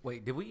saying? Like,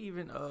 wait, did we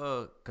even?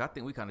 'Cause I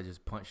think we kind of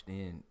just punched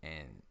in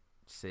and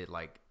said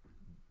like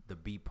the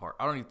B part.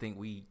 I don't even think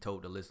we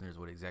told the listeners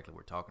what exactly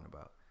we're talking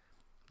about.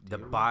 The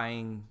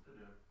buying,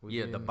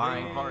 the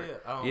buying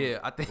part.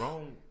 I think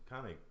Rome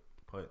kind of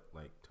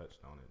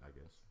touched on it. I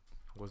guess.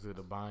 Was it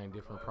a buying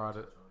different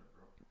product?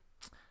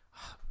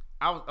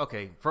 I was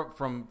okay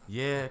from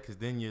because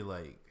then you're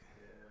like.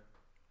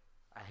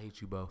 I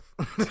hate you both.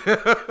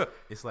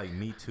 It's like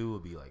Me Too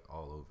would be like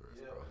all over us,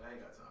 bro. I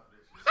ain't got time for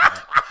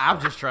this shit. I'm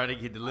just trying to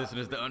get the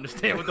listeners to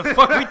understand what the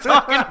fuck we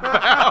talking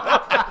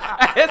about.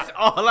 That's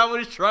all I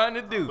was trying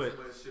to do. But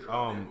Shit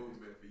about that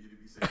movement for you to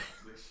be saying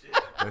this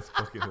shit. that's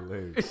fucking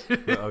hilarious.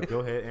 But, go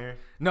ahead, Aaron.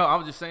 No, I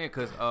was just saying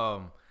because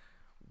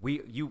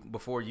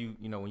before you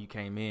when you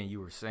came in, you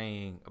were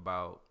saying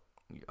about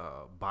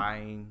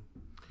buying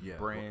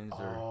brands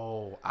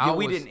or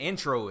we didn't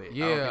intro it.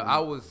 I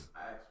was.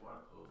 I asked why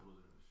the clothes was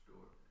in the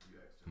store. You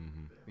asked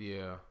him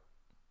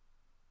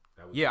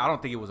that. Yeah. I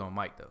don't think it was on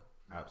mic though.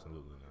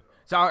 Absolutely not.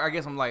 So I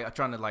guess I'm like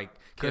trying to like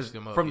Catch because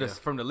them up,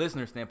 from the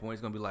listener standpoint,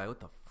 it's gonna be like, what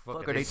the fuck are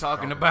are they they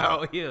talking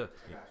about? Yeah. Got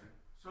you.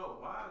 So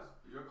why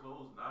is your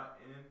clothes not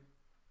in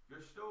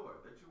your store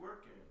that you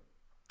work in?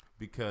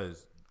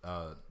 Because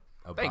a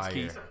Thanks, buyer,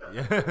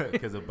 Keith.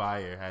 because a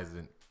buyer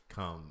hasn't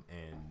come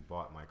and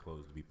bought my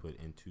clothes to be put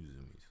into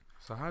Zoomies.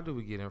 So how do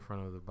we get in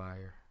front of the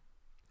buyer?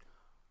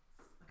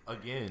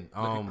 Again,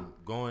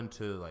 going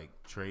to like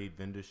trade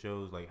vendor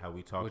shows, like how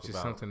we talked about, Which is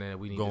something that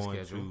we need going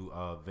to schedule.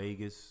 to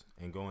Vegas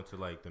and going to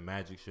like the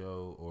Magic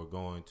Show or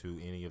going to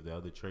any of the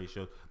other trade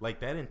shows.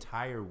 Like that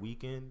entire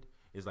weekend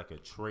is like a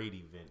trade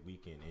event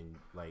weekend, and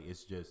like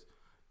it's just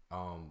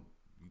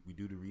we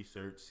do the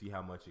research, see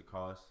how much it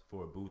costs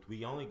for a booth.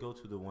 We only go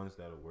to the ones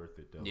that are worth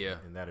it though,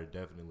 and that are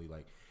definitely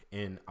like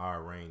in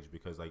our range,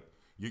 because like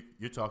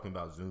you're talking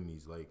about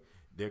Zoomies, like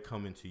they're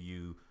coming to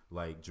you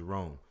like,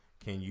 Jerome,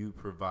 can you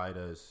provide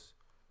us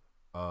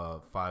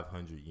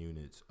 500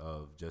 units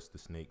of just the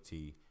snake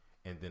tea,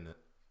 and then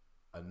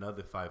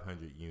another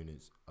 500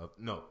 units of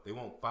they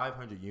want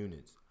 500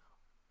 units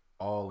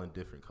all in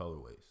different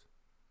colorways.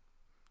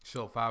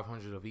 So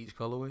 500 of each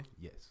colorway.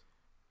 Yes.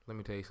 Let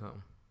me tell you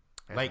something.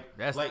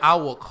 That's I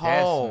will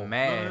call. That's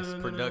mass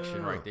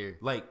production right there.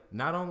 Like,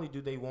 not only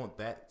do they want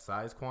that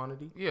size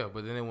quantity, Yeah,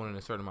 but then they want it in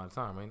a certain amount of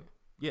time, ain't it?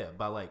 yeah,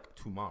 by like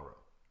tomorrow.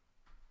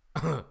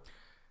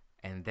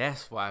 And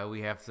that's why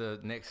we have to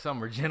next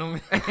summer,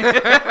 gentlemen.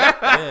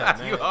 Yeah,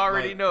 man. You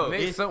already Like, know.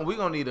 Next something, we're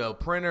gonna need a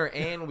printer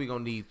and we're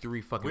gonna need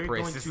 3 fucking We're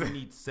presses. going to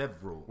need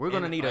several. We're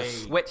gonna And need a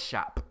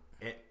sweatshop.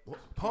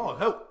 Paul,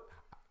 help.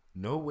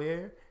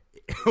 Nowhere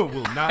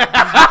will not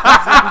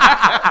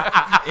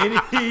be using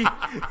any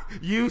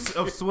use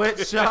of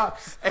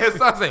sweatshops. And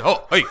so I say,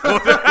 oh, hey,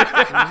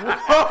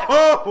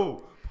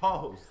 Whoa!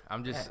 Pause.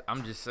 I'm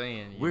just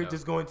saying. We're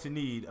just going to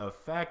need a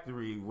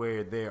factory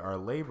where there are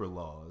labor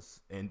laws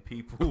and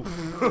people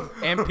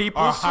and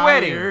people are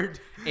sweating hired,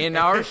 in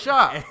our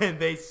shop. and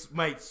they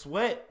might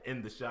sweat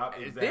in the shop.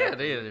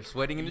 Exactly. Yeah, they're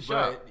sweating in the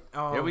shop.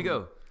 There we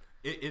go.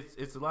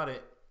 It's a lot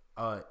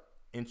of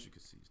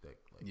intricacies that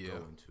Yeah. go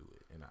into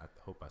it, and I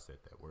hope I said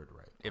that word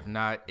right. If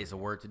not, it's a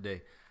word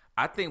today.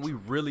 I think we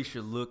really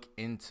should look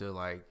into,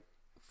 like,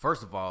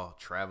 first of all,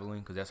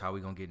 traveling, because that's how we're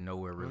gonna get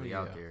nowhere really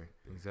out there.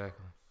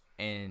 Exactly.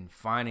 And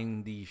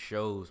finding these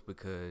shows,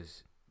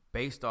 because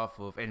based off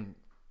of, and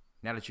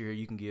now that you're here,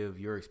 you can give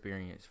your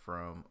experience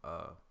from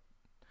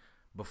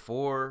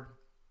before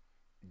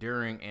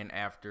during and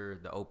after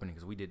the opening,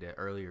 because we did that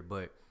earlier.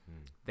 But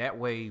that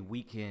way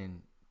we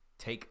can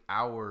take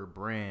our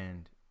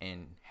brand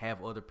and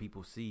have other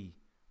people see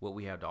what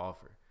we have to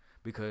offer,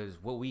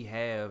 because what we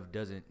have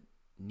doesn't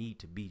need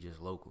to be just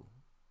local.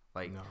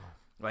 Like, No.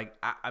 like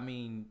I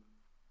mean,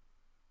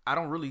 I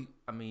don't really.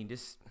 I mean,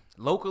 this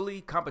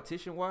locally,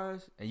 competition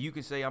wise, and you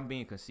can say I'm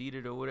being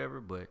conceited or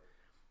whatever, but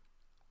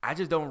I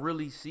just don't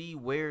really see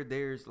where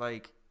there's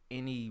like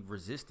any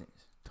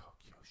resistance. Talk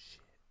your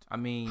shit. I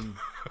mean,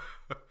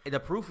 the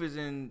proof is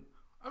in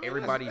I mean,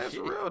 everybody's that's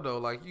shit. real though.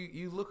 Like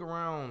you look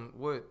around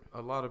what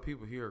a lot of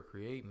people here are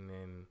creating,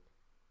 and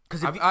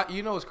Because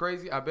you know what's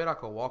crazy? I bet I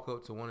could walk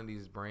up to one of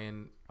these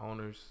brand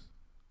owners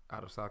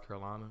out of South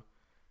Carolina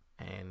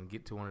and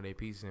get to one of their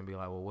pieces and be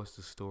like, "Well, what's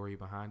the story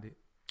behind it?"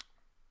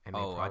 And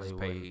I just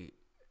wouldn't.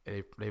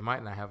 paid. They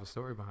might not have a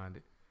story behind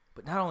it.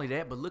 But not only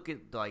that, but look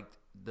at like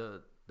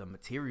the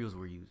materials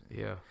we're using.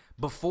 Yeah.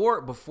 Before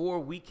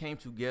we came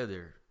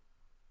together,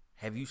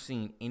 have you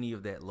seen any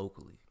of that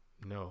locally?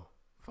 No.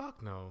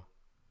 Fuck no.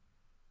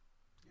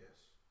 Yes.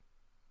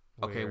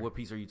 Okay, Where? what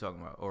piece are you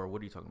talking about, or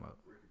what are you talking about?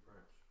 Ricky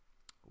Prince.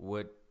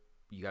 What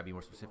you gotta be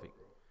more specific.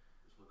 Bro.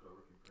 Just look up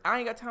Ricky Prince. I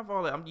ain't got time for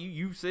all that.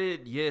 You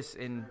said yes,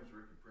 and His name's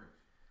Ricky Prince.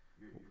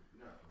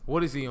 You're not from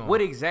What is he on?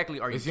 what exactly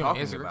are you Is he on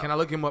talking Instagram? about? Can I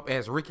look him up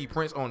as Ricky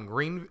Prince on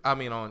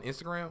on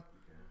Instagram?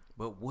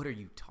 But what are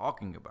you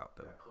talking about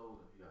though? You got clothing,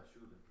 you got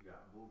shooting, you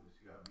got movies,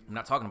 you got music. I'm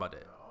not talking about that.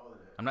 You got all of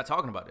that. I'm not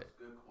talking about that. It's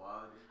good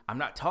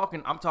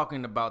quality. I'm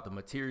talking about the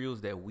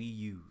materials that we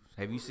use.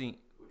 Have you seen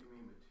What do you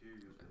mean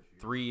materials that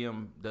you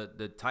 3M,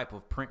 the type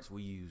of prints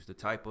we use, the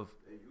type of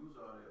They use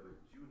all that, but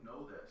you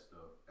know that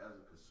stuff as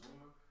a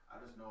consumer. I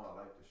just know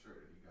I like the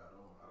shirt that he got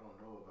on. I don't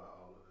know about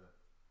all of that.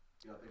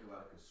 You gotta think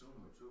about a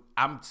consumer too.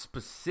 I'm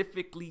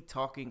specifically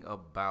talking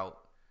about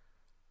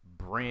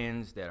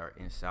brands that are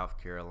in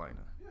South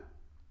Carolina. Yeah.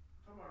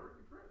 I'm talking about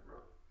Ricky Prince, bro.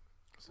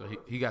 So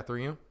he got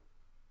 3M.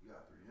 You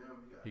got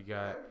 3M. He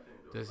got. everything,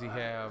 though. Does he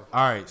have?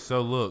 All right,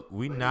 so look,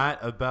 we not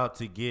about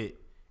to get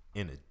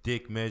in a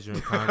dick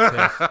measuring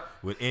contest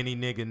with any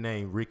nigga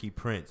named Ricky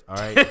Prince. All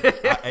right,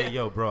 hey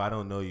yo, bro, I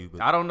don't know you,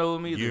 but I don't know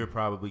him either. you're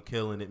probably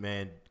killing it,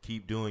 man.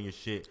 Keep doing your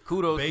shit.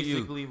 Kudos to you.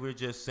 Basically, we're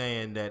just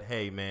saying that,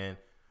 hey, man,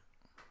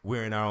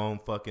 we're in our own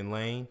fucking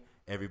lane.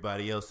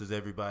 Everybody else is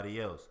everybody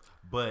else.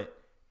 But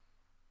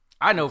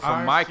I know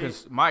from Our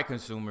shit- my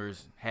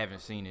consumers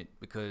haven't seen it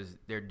because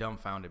they're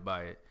dumbfounded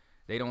by it.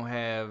 They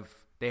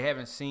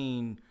haven't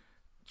seen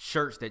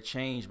shirts that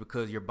change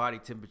because your body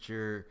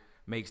temperature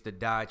makes the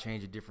dye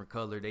change a different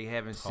color. They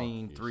haven't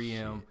seen your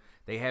 3M. shit.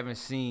 They haven't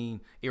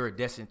seen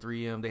iridescent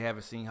 3M. They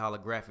haven't seen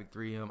holographic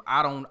 3M.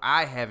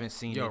 I haven't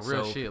seen Yo, it.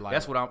 real so shit, like-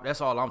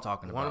 that's all I'm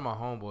talking One about. of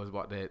my homeboys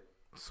bought that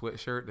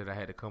sweatshirt that I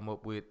had to come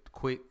up with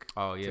quick.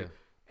 Oh, yeah.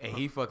 And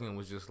he fucking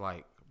was just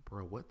like,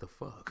 bro, what the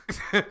fuck?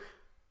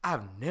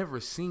 I've never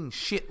seen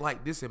shit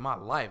like this in my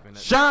life. And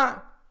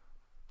Sean,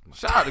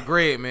 shout out to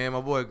Greg, man,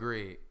 my boy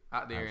Greg,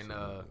 out there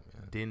Absolutely, in man.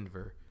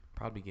 Denver,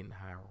 probably getting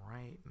high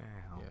right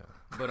now.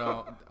 yeah. But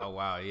oh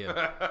wow,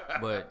 yeah.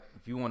 But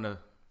if you want to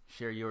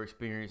share your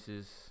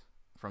experiences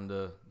from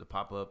the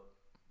pop up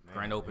Man,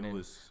 grand it opening,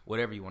 was-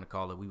 whatever you want to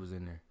call it, we was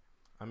in there.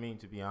 I mean,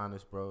 to be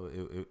honest, bro,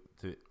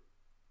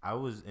 I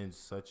was in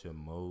such a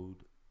mode,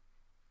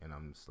 and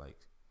I'm just like,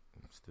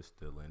 I'm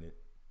still in it.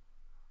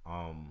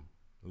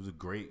 It was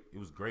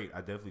great. I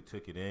definitely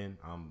took it in.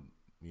 I'm,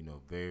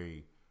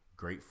 very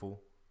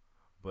grateful.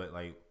 But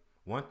like,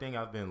 one thing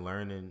I've been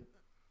learning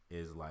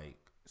is like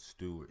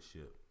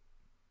stewardship,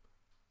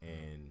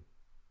 and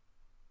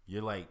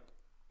you're like,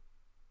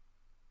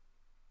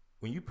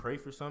 when you pray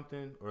for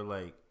something or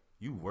like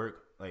you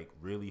work like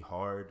really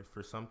hard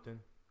for something,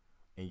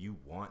 and you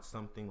want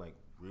something like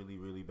really,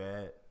 really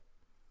bad,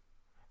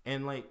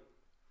 and like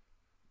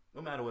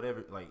no matter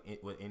whatever, like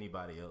what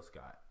anybody else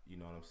got, you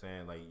know what I'm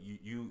saying? Like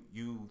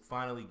you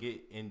finally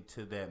get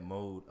into that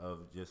mode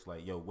of just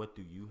like, yo, what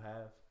do you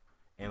have?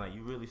 And like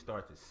you really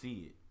start to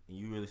see it, and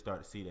you really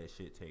start to see that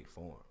shit take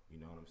form. You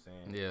know what I'm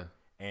saying? Yeah.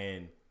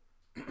 And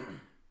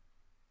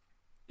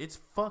it's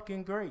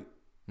fucking great.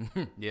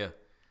 Yeah.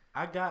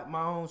 I got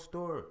my own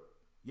store.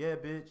 Yeah,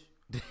 bitch.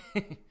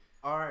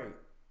 All right.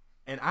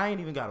 And I ain't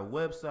even got a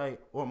website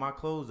or my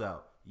clothes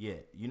out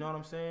yet. You know what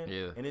I'm saying?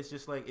 Yeah. And it's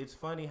just like, it's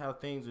funny how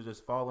things are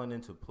just falling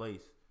into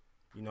place.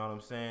 You know what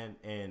I'm saying?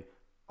 And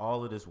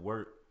all of this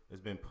work has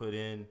been put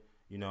in,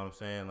 you know what I'm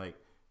saying? Like,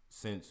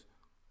 since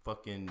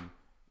fucking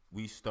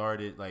we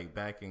started, like,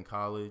 back in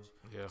college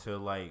to,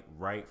 like,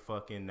 right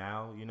fucking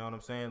now. You know what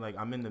I'm saying? Like,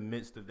 I'm in the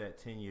midst of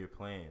that 10-year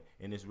plan.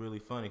 And it's really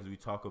funny because we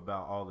talk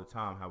about all the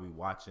time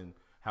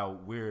how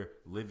we're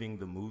living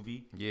the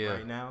movie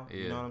right now. Yeah.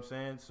 You know what I'm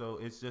saying? So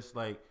it's just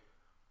like,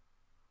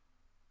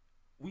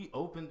 we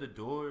opened the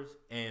doors,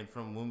 and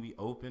from when we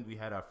opened, we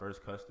had our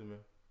first customer.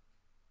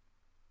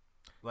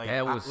 Like,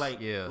 That was-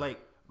 yeah.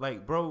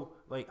 Like, bro,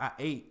 like, I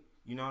ate.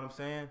 You know what I'm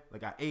saying?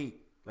 Like, I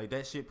ate. Like,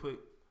 that shit put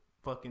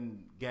fucking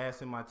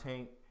gas in my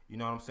tank. You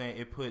know what I'm saying?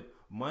 It put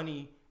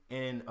money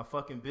in a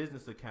fucking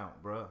business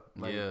account, bro.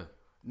 Like, Yeah.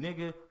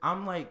 nigga,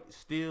 I'm like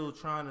still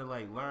trying to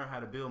like learn how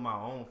to build my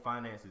own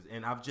finances,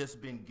 and I've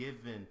just been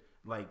given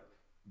like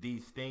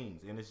these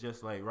things, and it's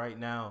just like right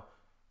now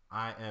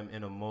I am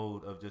in a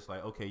mode of just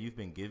like, okay, you've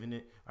been given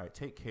it, all right,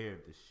 take care of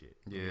this shit.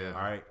 Yeah.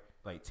 All right,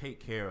 like take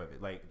care of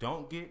it. Like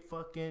don't get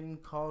fucking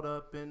caught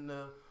up in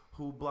the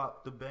who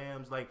blocked the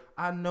BAMs. Like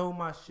I know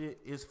my shit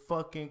is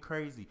fucking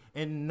crazy,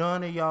 and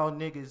none of y'all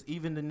niggas,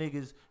 even the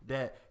niggas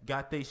that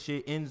got they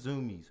shit in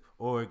Zoomies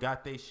or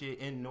got they shit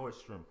in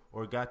Nordstrom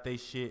or got they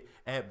shit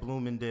at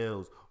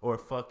Bloomingdale's or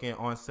fucking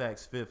on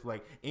Saks Fifth,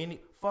 like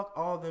fuck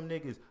all them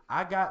niggas.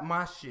 I got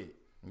my shit.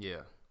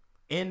 Yeah.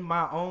 In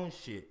my own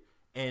shit,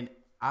 and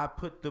I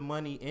put the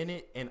money in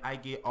it, and I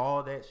get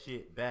all that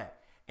shit back,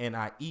 and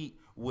I eat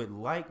with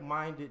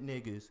like-minded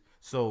niggas.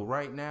 So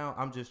right now,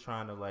 I'm just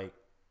trying to like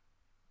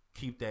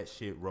keep that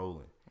shit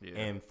rolling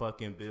and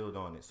fucking build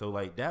on it. So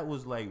like that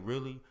was like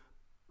really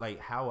like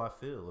how I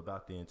feel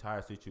about the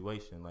entire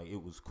situation. Like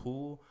it was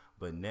cool,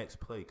 but next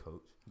play,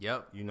 coach.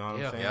 Yep. You know what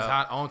I'm saying?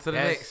 Yeah. On to the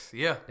next.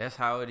 Yeah. That's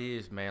how it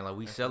is, man. Like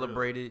we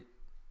celebrated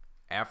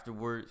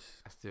afterwards.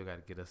 I still got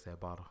to get us that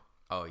bottle.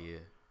 Oh yeah.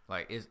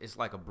 Like it's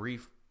like a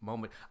brief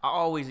moment. I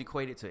always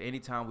equate it to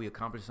anytime we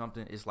accomplish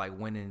something, it's like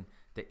winning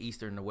the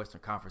Eastern and the Western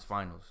Conference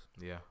Finals.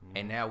 Yeah.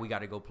 And now we got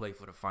to go play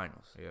for the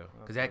finals. Yeah.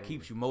 Because that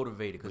keeps you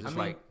motivated. Because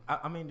it's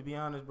I mean, to be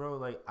honest, bro,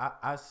 like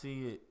I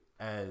see it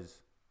as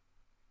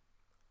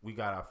we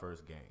got our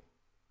first game.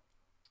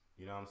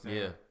 You know what I'm saying?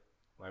 Yeah.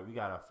 Like we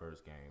got our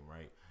first game,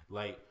 right?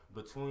 Like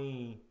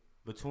between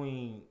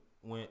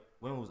when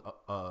was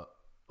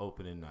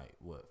opening night?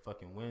 What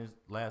fucking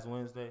last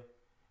Wednesday?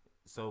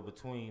 So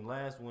between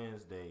last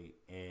Wednesday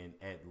and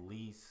at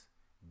least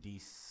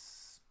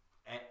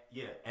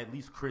at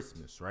least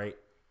Christmas, right?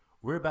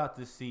 We're about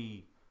to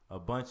see a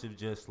bunch of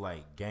just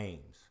like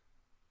games.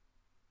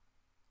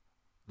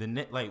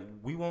 Like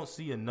we won't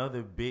see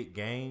another big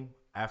game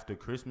after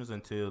Christmas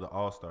until the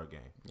All-Star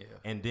game. Yeah.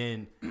 And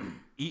then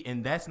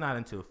and that's not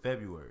until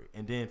February.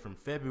 And then from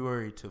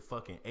February to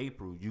fucking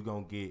April, you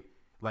gonna get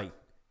like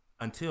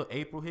until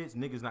April hits,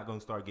 niggas not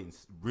gonna start getting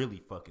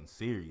really fucking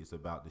serious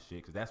about the shit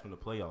because that's when the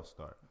playoffs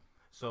start.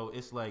 So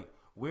it's like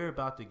we're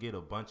about to get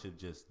a bunch of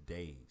just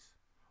days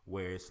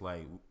where it's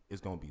like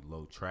it's gonna be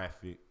low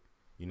traffic.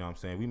 You know what I'm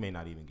saying? We may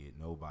not even get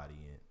nobody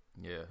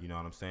in. Yeah. You know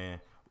what I'm saying?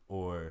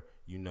 Or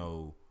you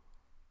know,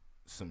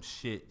 some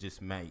shit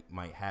just might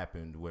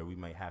happen where we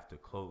might have to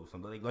close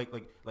something. Like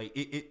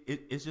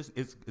it's just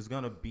it's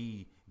gonna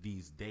be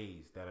these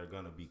days that are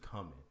gonna be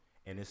coming,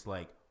 and it's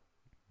like,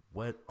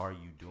 what are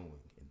you doing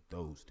in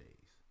those days?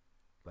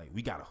 Like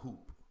we gotta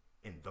hoop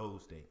in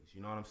those days.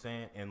 You know what I'm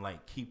saying? And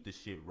like keep the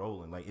shit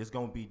rolling. Like it's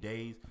gonna be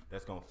days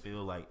that's gonna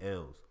feel like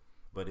L's,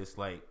 but it's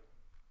like,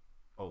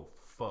 oh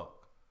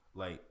fuck,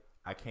 like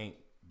I can't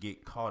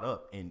get caught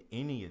up in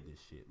any of this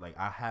shit. Like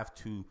I have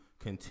to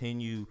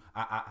continue.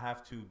 I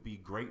have to be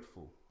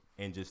grateful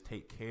and just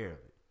take care of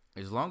it.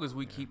 As long as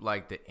we keep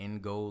like the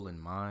end goal in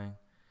mind,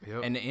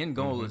 and the end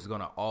goal is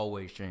gonna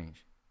always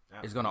change.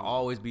 Absolutely. It's gonna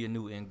always be a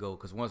new end goal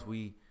because once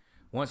we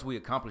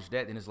accomplish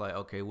that, then it's like,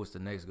 okay, what's the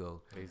next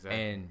goal? Exactly.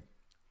 And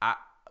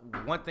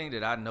one thing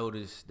that I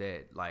noticed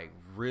that like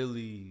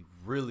really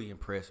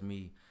impressed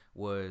me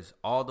was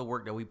all the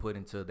work that we put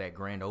into that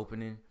grand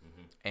opening,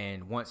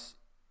 and once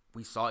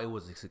we saw it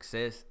was a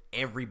success,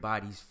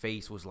 everybody's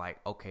face was like,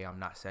 okay, I'm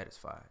not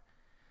satisfied.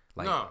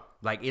 Like, no.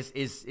 Like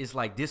it's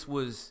like this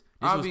was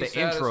I'll the be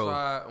intro.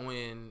 satisfied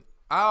when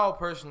I'll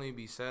personally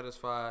be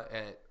satisfied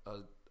at a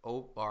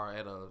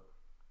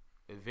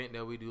event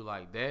that we do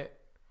like that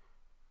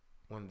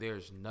when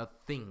there's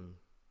nothing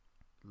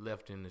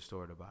left in the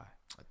store to buy.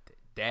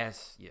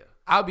 That's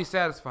I'll be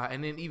satisfied,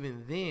 and then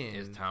even then,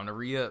 it's time to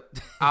re-up.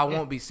 I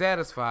won't be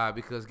satisfied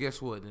because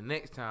guess what? The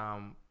next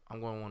time I'm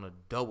going to want to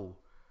double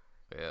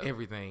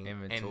everything,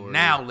 inventory. And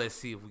now let's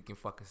see if we can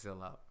fucking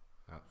sell out.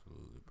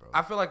 Absolutely, bro.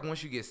 I feel like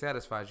once you get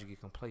satisfied, you get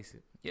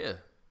complacent. Yeah,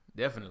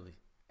 definitely.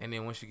 And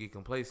then once you get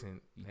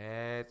complacent,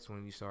 that's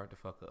when you start to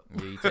fuck up.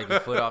 Yeah, you take your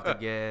foot off the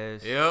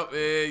gas. Yep,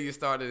 yeah, you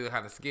start to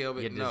kind of scale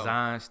it. Your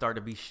design start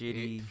to be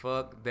shitty.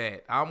 Fuck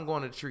that. I'm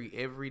going to treat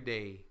every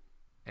day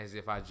as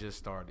if I just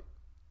started.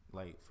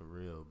 Like, for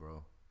real,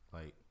 bro.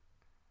 Like,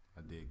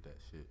 I dig that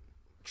shit.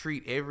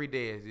 Treat every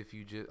day as if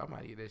you just... I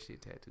might get that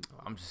shit tattooed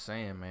on. I'm just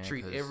saying, man.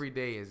 Treat every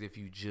day as if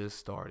you just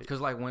started.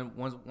 Because, like,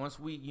 once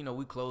we,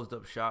 we closed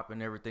up shop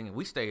and everything, and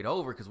we stayed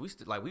over because we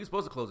were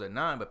supposed to close at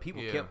 9, but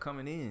people kept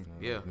coming in.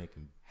 Yeah.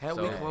 Had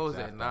So- we closed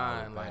at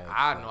 9, like,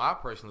 I know I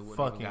personally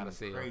wouldn't even got to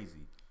sell.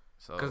 Crazy.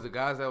 So Because the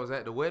guys that was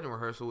at the wedding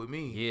rehearsal with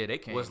me... Yeah, they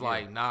came. was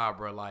like, nah,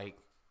 bro, like,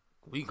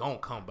 we gonna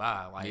come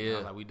by. Like, Yeah. I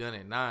was like, we done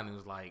at 9. It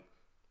was like...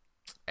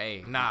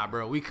 hey, Nah,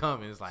 bro, we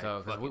coming. It's like,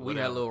 So fuck cause it, we had a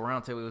whatever. little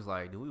round table. It was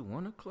like, do we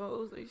want to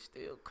close? They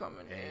still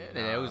coming in,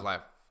 and nah. it was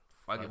like,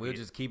 fuck it, we'll it.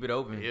 just keep it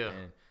open. Yeah.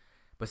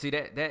 But see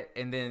that,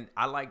 and then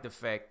I like the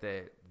fact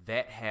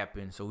that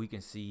happened, so we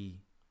can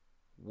see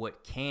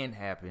what can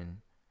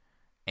happen,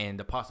 and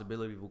the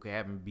possibility of what could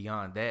happen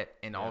beyond that,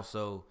 and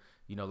also,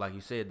 like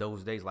you said,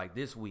 those days like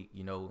this week,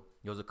 there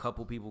was a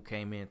couple people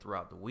came in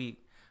throughout the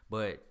week,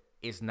 but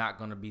it's not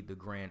gonna be the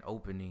grand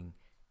opening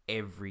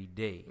every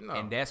day. No.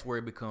 And that's where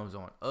it becomes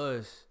on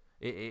us.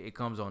 It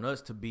comes on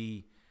us to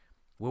be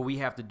where we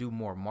have to do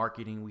more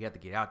marketing. We have to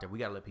get out there. We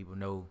got to let people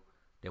know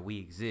that we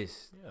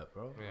exist. Yeah,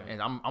 bro. Yeah.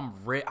 And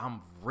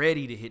I'm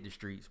ready to hit the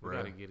streets, We bro.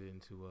 got to get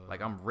into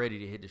Like I'm ready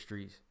to hit the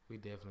streets. we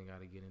definitely got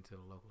to get into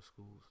the local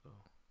schools though.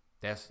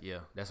 That's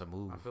a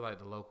move. I feel like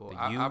the local. The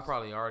I youth.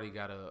 probably already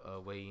got a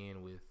way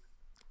in with.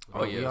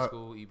 Oh, yeah. local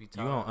school, EB You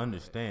Top. don't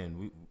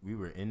understand. We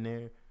were in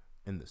there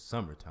in the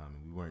summertime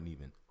and we weren't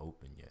even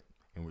open yet,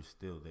 and we're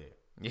still there.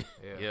 Yeah.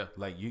 Yeah. Yeah.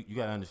 Like you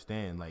gotta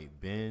understand. Like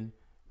Ben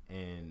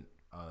and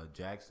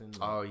Jackson.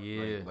 Like, Oh,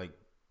 yeah.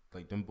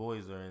 Like them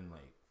boys are in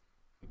like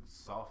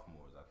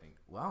sophomores, I think.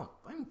 Well,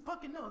 I don't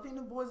fucking know. I think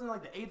them boys in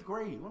like the 8th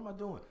grade. What am I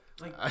doing?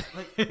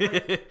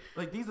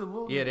 Like these are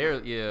little. Yeah, niggas.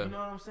 they're yeah. You know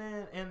what I'm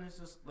saying? And it's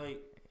just like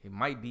It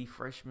might be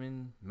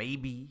freshmen,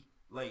 maybe.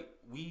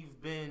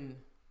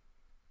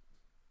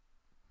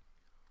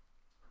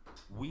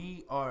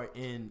 We are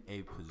in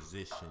a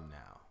position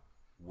now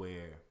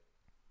where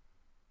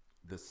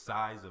the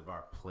size of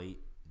our plate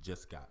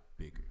just got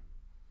bigger.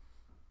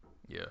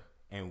 Yeah.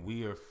 And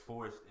we are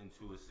forced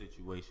into a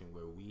situation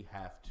where we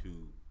have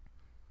to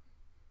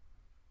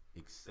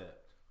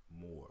accept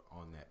more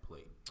on that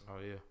plate Oh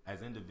yeah.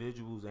 as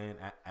individuals and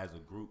as a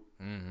group.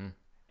 Mm-hmm.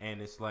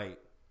 And it's like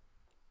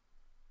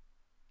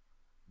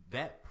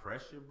that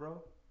pressure,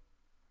 bro.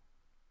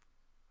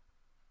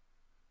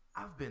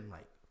 I've been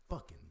like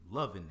fucking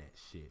loving that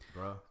shit,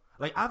 bro.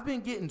 Like I've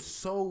been getting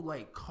so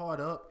like caught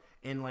up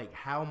in like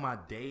how my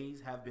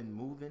days have been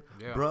moving,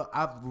 Yeah. bro.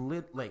 I've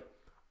lit like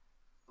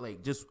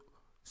just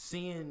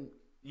seeing,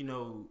 you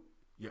know,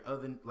 your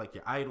other like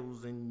your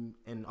idols and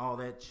all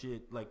that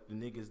shit, like the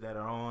niggas that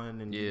are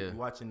on and Yeah.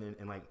 watching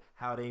and like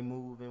how they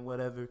move and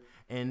whatever.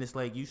 And it's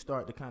like you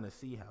start to kind of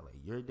see how like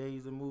your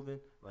days are moving,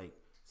 like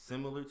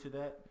similar to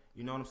that.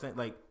 You know what I'm saying?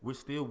 Like we're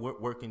still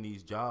working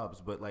these jobs,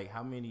 but like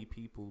how many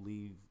people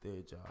leave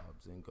their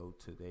jobs and go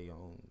to their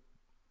own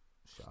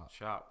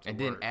shop? And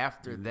then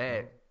after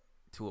that,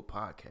 to a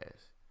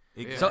podcast.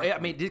 Exactly. So I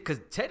mean, because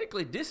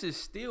technically this is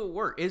still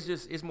work.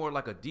 It's more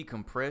like a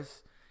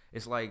decompress.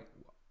 It's like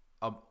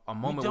a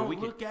moment we don't where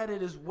we look can, at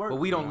it as work, but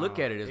we don't bro. look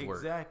at it as work.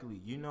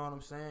 Exactly. You know what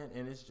I'm saying?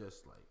 And it's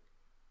just like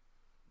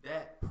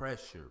that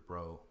pressure,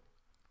 bro,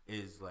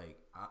 is like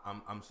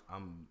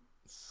I'm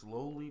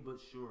slowly but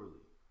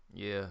surely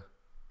Yeah.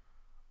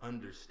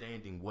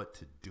 understanding what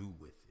to do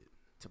with it.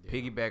 To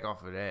piggyback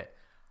off of that,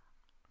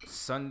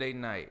 Sunday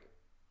night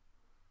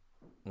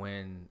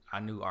when I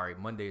knew, all right,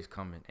 Monday's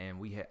coming, and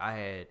I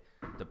had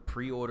the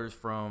pre-orders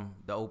from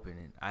the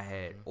opening. I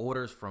had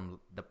orders from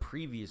the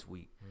previous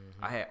week.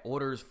 I had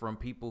orders from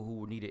people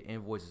who needed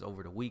invoices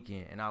over the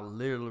weekend, and I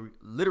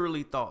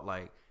literally thought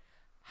like,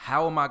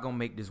 how am I gonna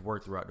make this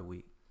work throughout the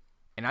week?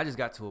 And I just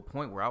got to a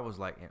point where I was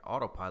like in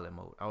autopilot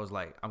mode. I was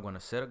like, I'm gonna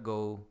set a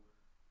goal.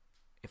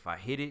 If I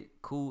hit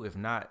it, cool. If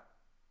not,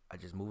 I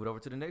just move it over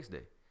to the next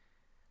day.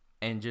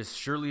 And just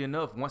surely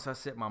enough, once I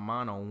set my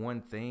mind on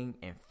one thing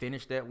and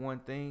finish that one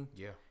thing,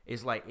 Yeah.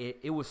 it's like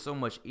it was so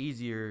much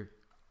easier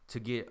to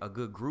get a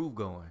good groove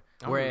going.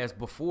 Whereas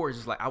before, it's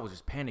just like I was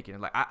just panicking.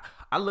 Like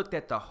I looked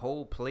at the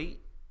whole plate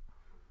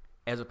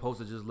as opposed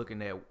to just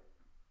looking at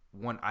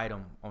one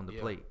item on the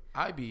plate.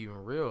 I'd be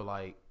even real,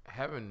 like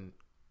having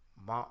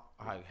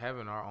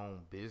our own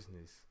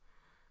business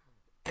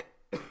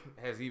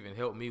has even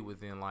helped me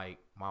within like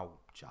my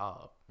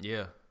job.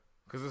 Yeah.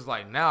 Cause it's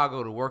like now I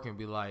go to work and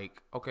be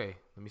like, okay,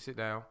 let me sit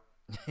down.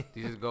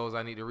 These are the goals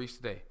I need to reach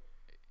today.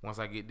 Once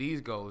I get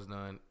these goals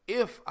done,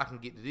 if I can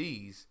get to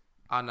these,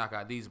 I'll knock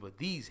out these. But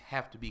these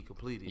have to be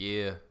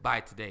completed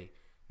by today.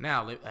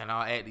 Now, and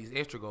I'll add these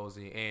extra goals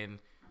in. And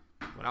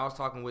when I was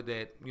talking with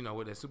that,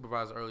 with that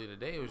supervisor earlier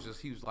today, it was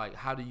just he was like,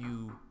 how do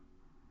you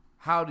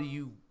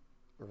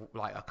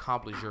like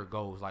accomplish your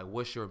goals? Like,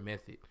 what's your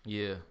method?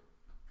 Yeah.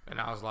 And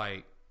I was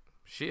like,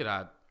 shit,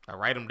 I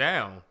write them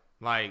down.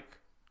 Like,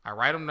 I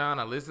write them down,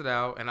 I list it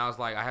out, and I was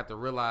like, I have to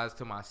realize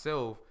to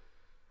myself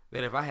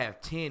that if I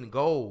have 10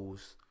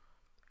 goals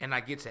and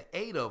I get to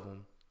 8 of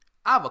them,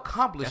 I've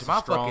accomplished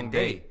my fucking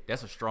day.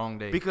 That's a strong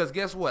day. Because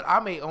guess what? I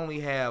may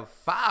only have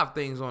 5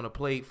 things on the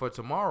plate for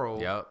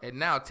tomorrow, Yep. and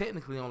now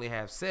technically only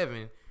have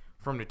 7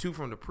 from the 2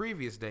 from the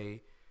previous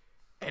day,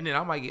 and then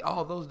I might get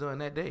all those done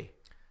that day.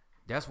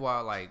 That's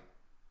why, like,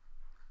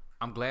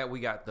 I'm glad we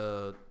got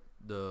the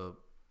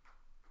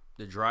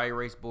dry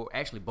erase board.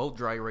 Actually, both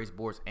dry erase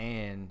boards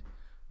and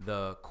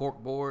the cork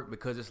board,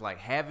 because it's like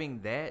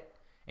having that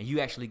and you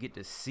actually get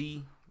to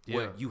see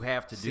what you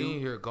have to Seeing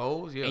do. your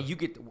goals, yeah. And you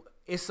get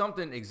it's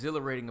something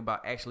exhilarating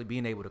about actually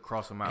being able to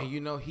cross them out.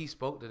 And he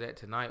spoke to that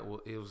tonight.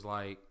 It was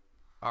like,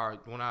 all right,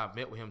 when I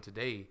met with him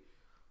today,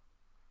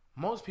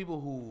 most people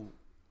who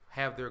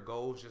have their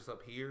goals just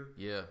up here,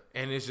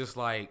 and it's just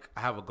like,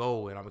 I have a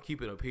goal and I'm gonna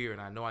keep it up here and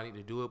I know I need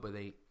to do it, but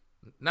 9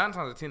 times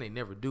out of 10 they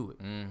never do it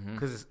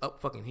because it's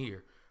up fucking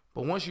here.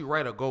 But once you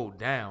write a goal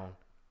down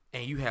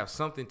and you have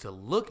something to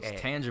look at,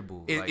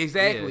 tangible.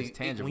 Exactly. It's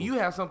tangible. When you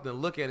have something to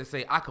look at and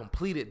say, I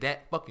completed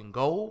that fucking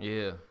goal,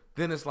 Yeah.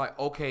 then it's like,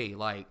 okay,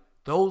 like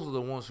those are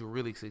the ones who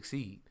really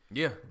succeed.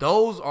 Yeah.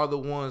 Those are the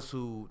ones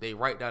who they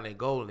write down their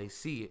goal and they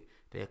see it,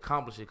 they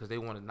accomplish it because they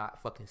want to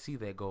not fucking see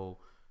that goal.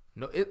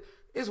 No,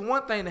 it's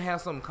one thing to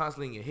have something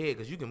constantly in your head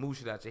because you can move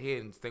shit out your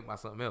head and think about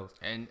something else.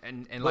 And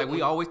like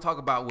we always talk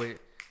about with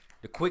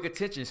the quick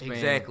attention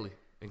span.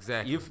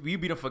 Exactly. You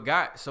be done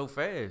forgot so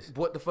fast.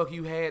 What the fuck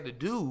you had to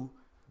do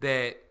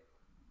that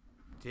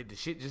the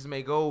shit just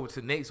may go over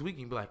to next week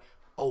and be like,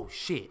 oh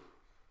shit,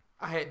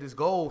 I had this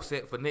goal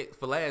set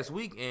for last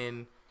week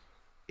and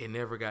it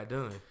never got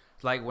done.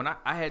 Like when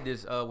I had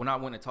this when I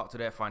went and talked to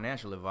that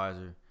financial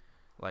advisor,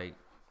 like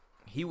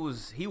he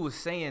was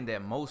saying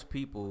that most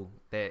people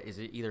that is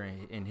either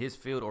in his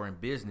field or in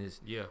business,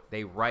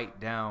 they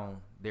write down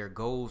their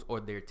goals or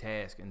their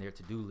task and their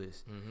to-do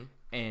list. Mm-hmm.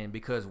 And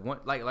because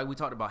like we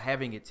talked about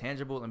having it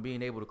tangible and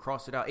being able to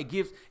cross it out,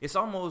 it's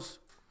almost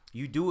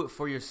you do it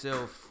for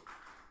yourself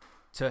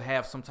to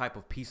have some type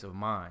of peace of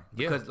mind.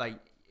 Because like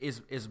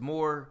it's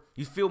more,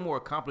 you feel more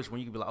accomplished when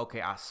you can be like,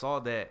 okay, I saw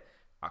that,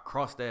 I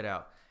crossed that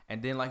out.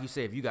 And then like you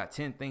said, if you got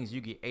 10 things,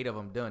 you get 8 of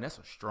them done. That's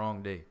a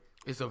strong day.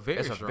 It's a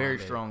very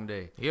strong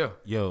day. Yeah.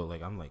 Yo,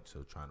 like I'm like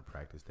so trying to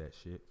practice that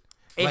shit.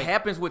 It like,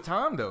 happens with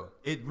time though.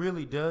 It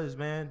really does,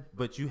 man.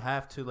 But you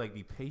have to like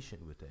be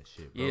patient with that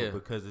shit, bro. Yeah.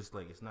 Because it's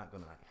like it's not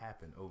gonna like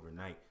happen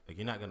overnight. Like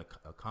you're not gonna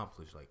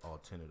accomplish like all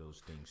 10 of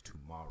those things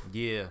tomorrow.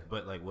 Yeah.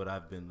 But like what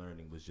I've been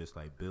learning was just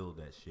like build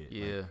that shit.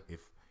 Yeah. Like,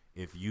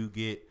 if you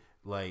get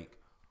like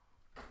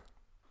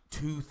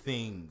 2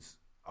 things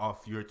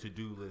off your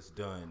to-do list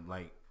done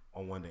like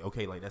on one day,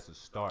 okay, like that's a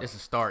start. It's a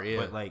start, yeah.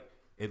 But like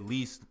at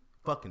least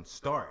fucking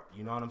start.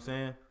 You know what I'm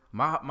saying?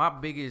 My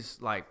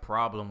biggest like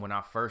problem when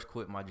I first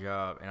quit my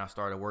job and I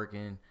started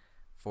working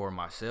for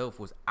myself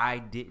was I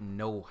didn't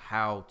know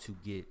I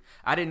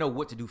didn't know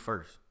what to do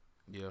first.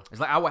 Yeah. It's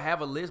like I would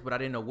have a list, but I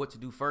didn't know what to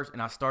do first,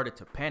 and I started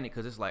to panic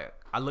because it's like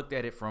I looked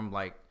at it from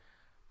like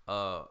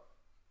a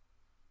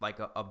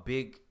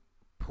big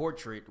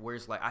portrait where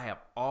it's like I have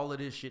all of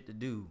this shit to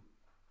do.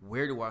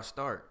 Where do I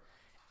start?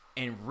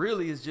 And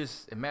really, it's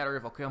just a matter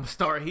of, okay, I'm going to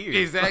start here.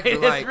 Exactly.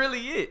 Like, that's really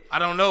it. I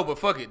don't know, but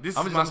fuck it. This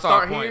I'm is just my gonna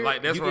start point. here.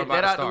 Like, that's you where get I'm about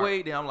that to out start. the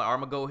way, then I'm like, I'm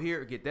going to go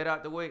here, get that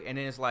out the way. And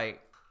then it's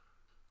like,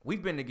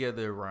 we've been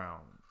together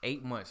around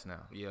 8 months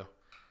now. Yeah.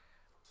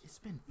 It's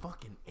been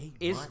fucking 8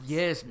 It's months.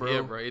 Yes, bro.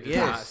 Yeah, bro. It does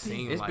yes. not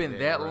seem It's like been that,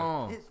 that bro.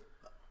 long.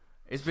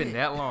 It's been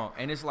that long.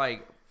 And it's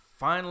like,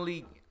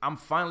 I'm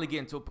finally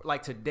getting to,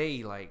 like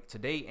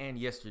today and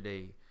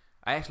yesterday,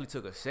 I actually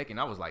took a second.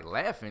 I was like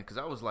laughing because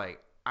I was like,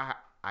 I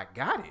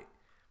got it.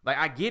 Like,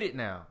 I get it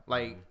now.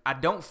 Like, I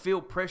don't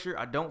feel pressure.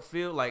 I don't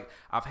feel like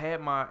I've had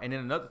and then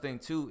another thing,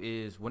 too,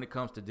 is when it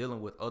comes to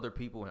dealing with other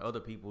people and other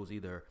people's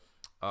either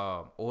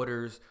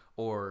orders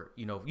or,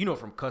 you know,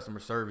 from customer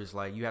service,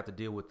 like, you have to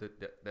deal with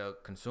the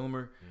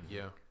consumer.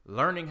 Yeah.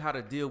 Learning how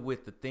to deal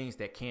with the things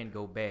that can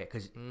go bad.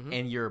 Because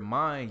in your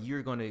mind,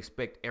 you're going to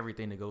expect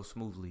everything to go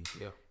smoothly.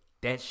 Yeah.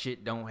 That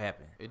shit don't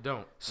happen. It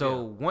don't.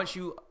 So once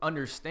you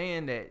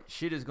understand that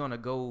shit is going to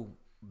go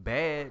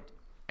bad,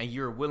 and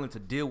you're willing to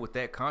deal with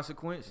that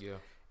consequence,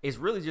 it's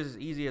really just as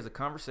easy as a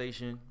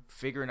conversation,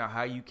 figuring out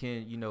how you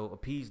can,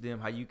 appease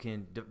them, how you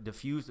can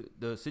diffuse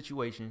the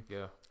situation,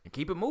 and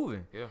keep it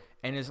moving. Yeah.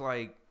 And it's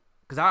like,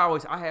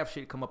 because I have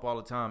shit come up all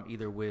the time,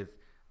 either with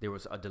there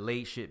was a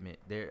delayed shipment,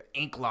 their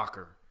ink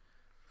locker,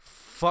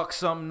 fuck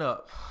something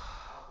up.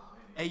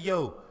 Hey,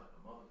 yo,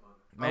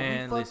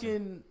 man, are we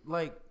fucking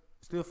like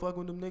still fucking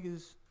with them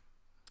niggas?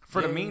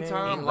 For the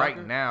meantime,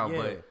 right now,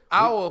 but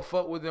I will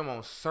fuck with them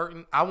on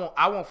certain. I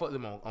won't fuck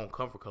them on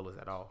comfort colors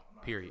at all.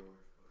 Period.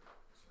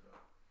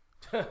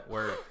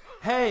 Word.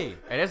 Hey,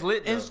 that's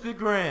lit. Though.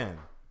 Instagram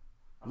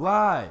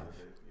Live.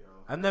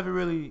 I've never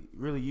really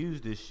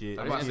used this shit.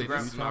 This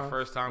is my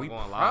first time going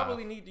live. We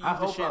probably need to use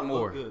this shit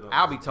more.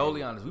 I'll be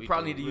totally honest. We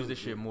probably need to use this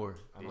shit more.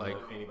 I don't know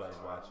if anybody's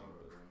watching.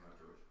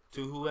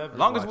 To whoever. As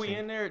long as we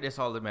in there, that's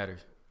all that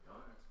matters.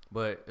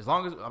 But as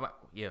long as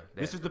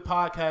this is the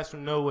podcast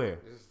from Knowhere.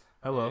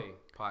 Hello. Hey,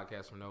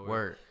 podcast from Knowhere.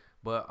 Word.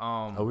 But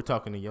we're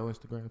talking to your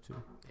Instagram too.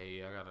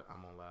 Hey,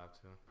 I'm on live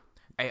too.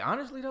 Hey,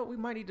 honestly though, we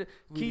might need to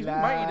Keys, we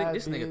might need to,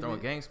 this nigga throwing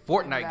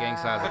Fortnite gang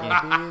signs again.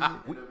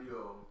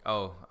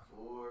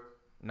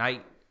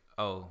 Fortnite.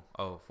 No,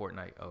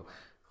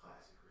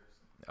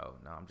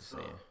 I'm just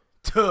saying.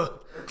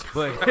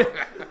 But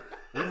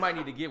we might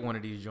need to get one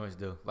of these joints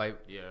though. Like,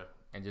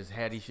 and just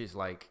have these shits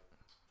like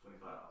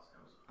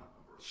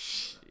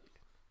shit.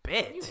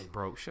 Bet. You ain't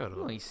broke. Shut up.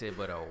 You ain't said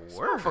but a This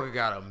word. motherfucker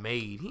got a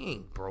maid. He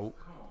ain't broke.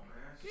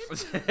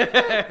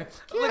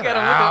 Look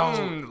at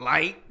him,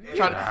 light.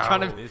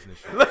 Trying to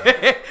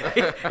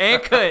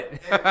and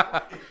cut.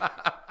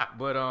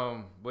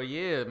 But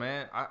yeah,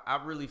 man,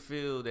 I really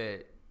feel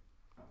that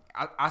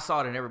I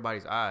saw it in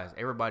everybody's eyes.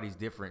 Everybody's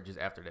different just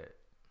after that.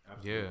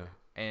 Yeah.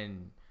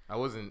 And I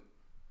don't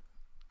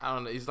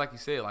know. It's like you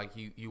said, like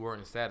you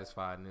weren't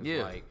satisfied, and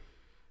it's like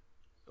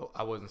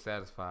I wasn't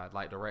satisfied.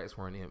 Like the racks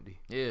weren't empty.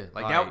 Yeah,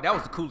 like that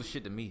was the coolest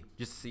shit to me.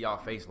 Just to see y'all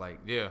face,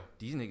 like,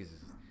 these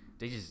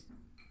niggas,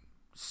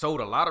 sold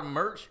a lot of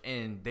merch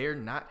and they're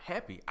not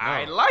happy.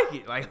 I like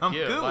it. Like I'm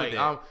good with it.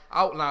 Now,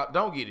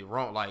 don't get it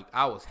wrong. Like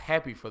I was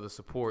happy for the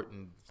support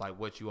and like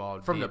what you all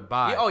From did the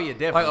buy. yeah, oh yeah,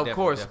 definitely. Like of definitely,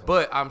 course, definitely.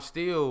 but I'm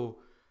still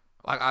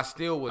like I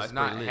still was That's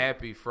not pretty lit.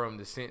 happy from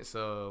the sense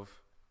of.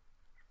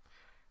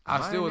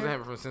 I still wasn't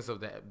happy from the sense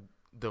of that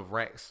the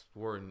racks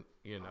weren't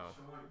empty.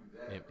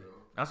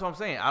 That's what I'm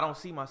saying. I don't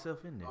see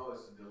myself in there. Oh,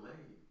 it's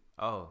delayed.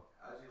 Oh.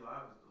 IG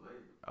Live is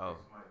delayed. Oh. It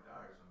might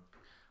die or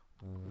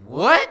something.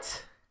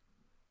 What?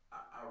 I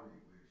read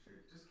weird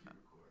shit. Just keep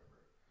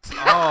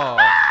recording, bro. Oh.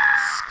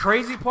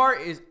 Crazy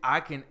part is I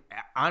can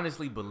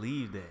honestly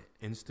believe that.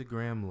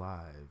 Instagram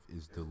Live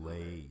is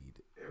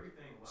delayed.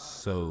 Everything live.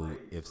 So delayed,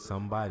 if so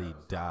somebody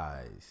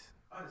dies,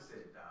 I just said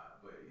die,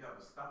 but you have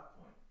a stop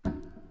point.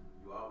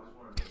 You always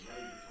want to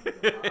delay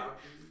between the live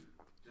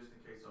feed, just in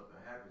case something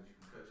happens. You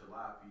can cut your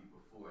live feed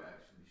before it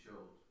actually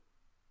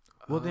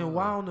shows. well then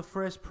why on the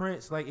Fresh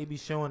Prince like it be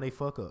showing they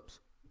fuck ups?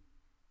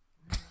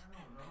 I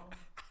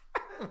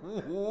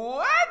don't know.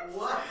 What?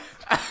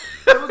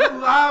 It was a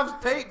live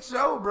tape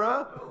show,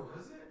 bro. Oh,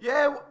 was it?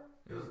 Yeah,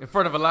 In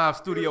front of a live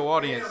studio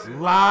audience.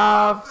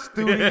 live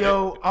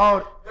studio.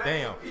 Oh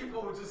damn.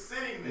 People were just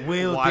sitting there.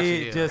 Will Watching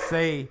did it. just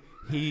say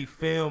he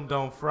filmed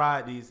on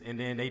Fridays, and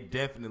then they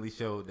definitely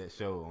showed that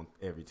show on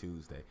every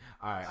Tuesday.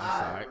 All right, I'm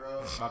sorry.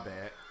 bro. My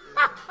bad.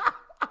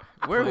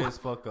 Where Players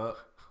fuck up.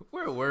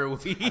 where were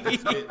we? I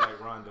spit like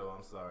Rondo.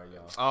 I'm sorry,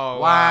 y'all. Oh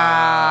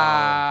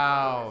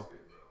Wow.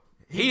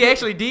 He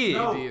actually did.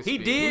 No, he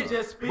spit. did. He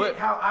just spit but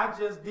how I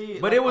just did.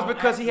 but like, it was on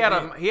because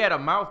accident. he had a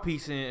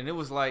mouthpiece in, and it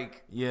was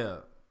like Yeah,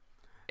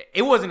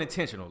 it wasn't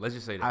intentional. Let's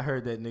just say that. I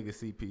heard that nigga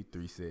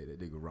CP3 said that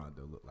nigga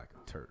Rondo looked like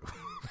a turtle.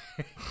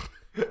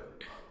 LeBron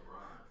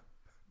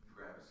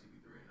grabbing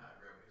CP3 and not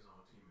grabbing his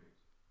own teammates.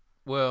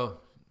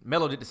 Well,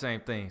 Melo did the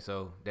same thing,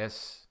 so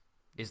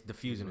it's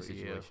diffusing the Yeah.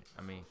 situation.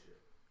 I mean,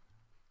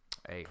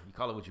 hey, you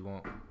call it what you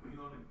want. When you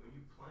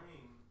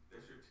playing,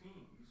 that's your team.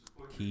 You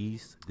support your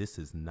Keys, this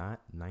is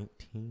not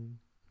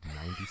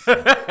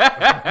 1997.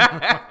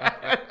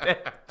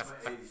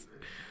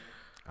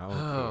 I don't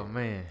Oh care.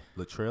 man,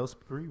 Latrell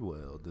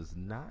Sprewell does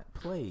not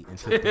play in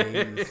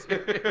today's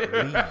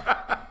league.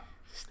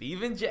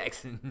 Steven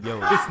Jackson Yo,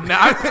 is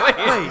not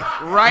playing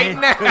right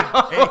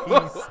now.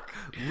 today's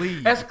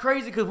league. That's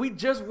crazy because we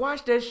just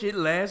watched that shit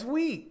last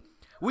week.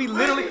 We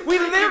literally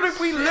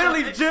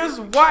just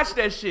watched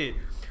that shit.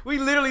 We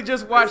literally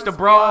just watched the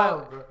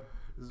brawl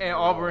and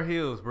Auburn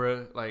Hills,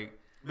 bro. Like,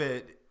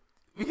 Man,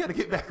 we gotta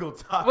get back on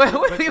topic.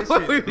 What but this we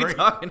shit's be great.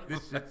 talking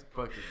This shit's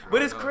fucking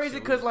but it's no, crazy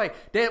shit, because like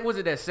that was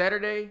it that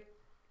Saturday?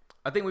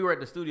 I think we were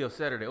at the studio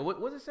Saturday.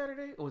 Was it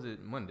Saturday or was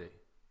it Monday?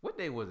 What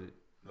day was it?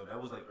 No,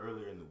 that was like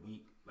earlier in the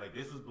week. Like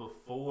this was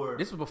before.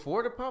 This was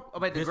before the pop. I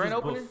mean, the this grand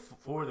was opening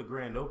before the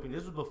grand opening.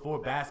 This was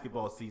before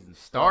basketball season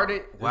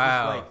started. This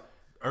Wow. was like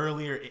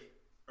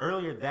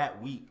earlier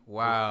that week.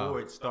 Wow. Before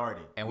it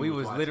started, And we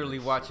was watching literally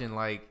this shit. watching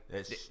like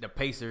That's- the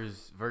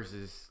Pacers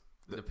versus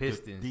the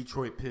Pistons.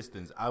 Detroit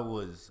Pistons. I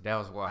was. That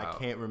was wild. I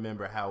can't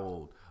remember how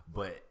old,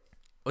 but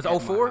Was at my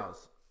 04?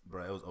 house-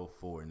 Bro, it was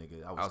 04,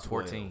 nigga. I I was 12.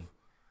 14.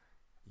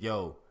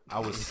 Yo, I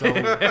was so.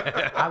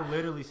 I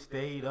literally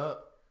stayed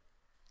up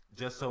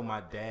just so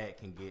my dad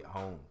can get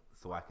home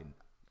so I can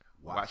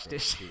watch that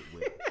this shit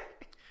with him.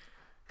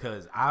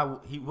 Cause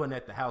he wasn't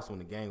at the house when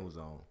the game was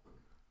on,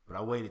 but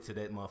I waited till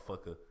that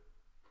motherfucker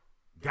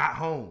got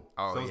home.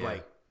 Oh, so it was yeah.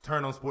 like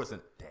turn on sports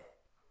and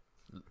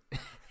dad.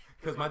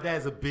 Cause my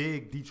dad's a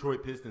big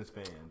Detroit Pistons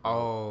fan. Bro.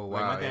 Oh,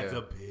 Like, wow, my dad's yeah.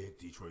 a big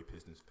Detroit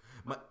Pistons.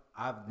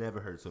 I've never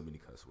heard so many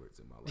cuss words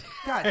in my life.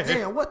 God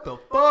damn, what the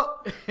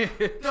fuck,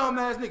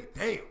 dumbass nigga.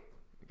 Damn.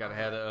 You gotta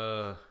have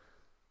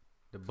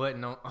the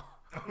button on.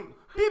 Beep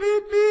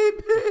beep beep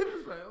beep.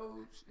 It's like, oh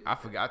shit.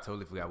 I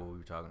totally forgot what we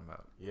were talking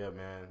about. Yeah,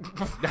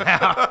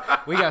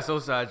 man. We got so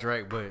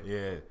sidetracked, but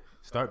Yeah.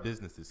 Start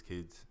businesses,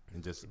 kids,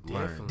 and just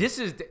learn.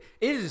 it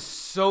is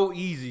so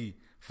easy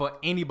for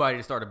anybody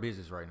to start a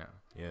business right now.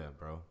 Yeah,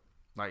 bro.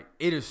 Like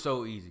it is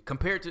so easy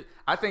compared to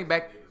I think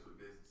back.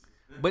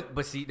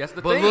 But see, that's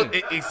the But thing. look,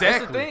 That's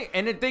exactly. the thing.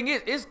 And the thing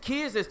is, it's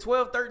kids that's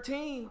 12,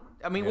 13.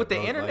 I mean, Yeah, with the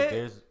bro,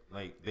 internet.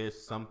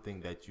 there's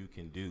something that you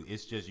can do.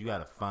 It's just you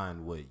gotta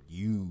find what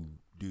you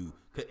do.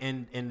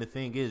 And the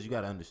thing is, you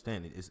gotta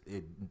understand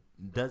it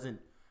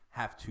doesn't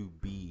have to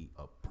be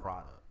a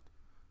product.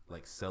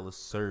 Like sell a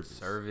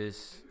service.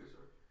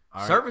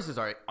 All right? Services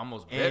are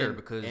almost better And-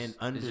 because and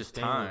it's just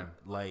understand, time.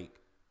 Like,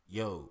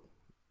 yo,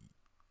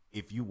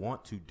 if you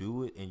want to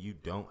do it and you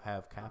don't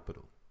have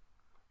capital,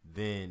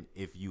 then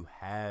if you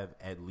have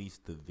at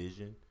least the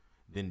vision,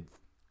 then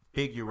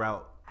figure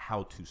out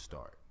how to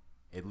start.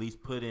 At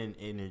least put in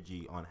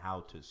energy on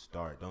how to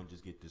start. Don't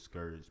just get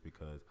discouraged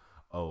because,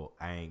 oh,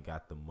 I ain't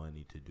got the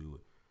money to do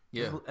it.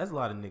 Yeah. There's a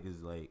lot of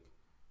niggas like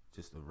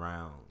just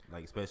around,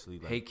 like especially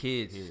like Hey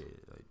kids, here,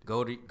 like,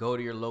 go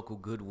to your local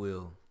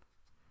Goodwill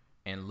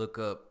and look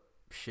up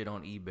shit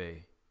on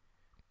eBay.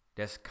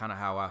 That's kind of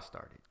how I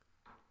started.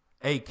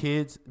 hey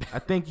kids, I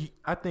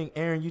think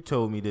Aaron, you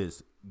told me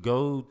this.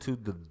 Go to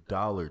the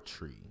Dollar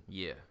Tree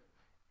Yeah.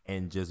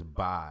 and just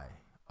buy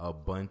a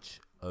bunch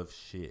of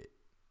shit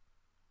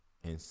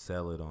and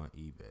sell it on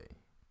eBay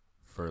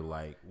for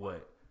like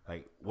what?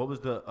 Like what was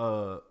the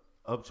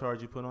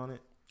upcharge you put on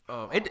it?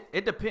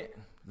 It depends.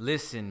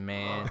 Listen,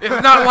 man.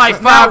 It's not like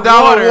 $5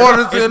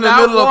 waters in the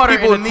middle of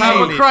people in the time of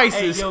needing it.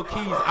 crisis. Hey, yo,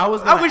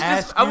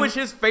 Keys, I wish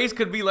his face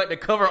could be like the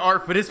cover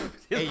art for this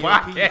Hey, yo,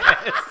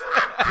 podcast.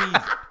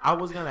 Keys, I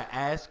was gonna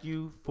ask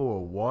you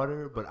for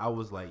water, but I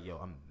was like, yo,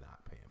 I'm not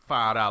paying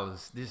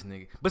 $5. This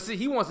nigga. But see,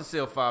 he wants to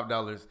sell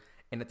 $5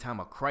 in the time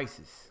of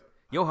crisis.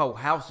 Your whole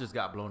house just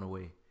got blown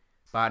away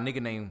by a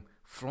nigga named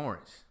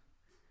Florence.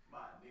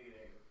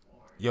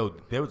 Yo,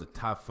 there was a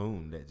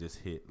typhoon that just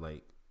hit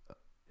like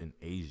in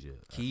Asia.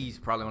 Keys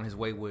probably on his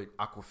way with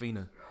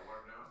Aquafina.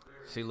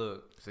 See,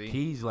 look, see.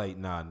 Keys like,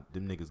 nah,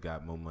 them niggas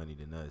got more money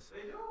than us.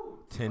 They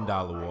do.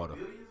 $10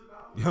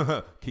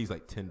 water. Keys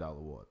like $10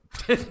 water.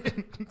 It's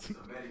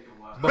American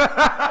water.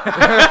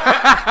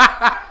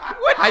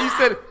 What? How you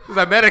said it? It's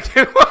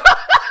American.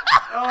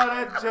 Oh,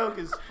 that joke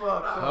is fucked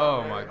up.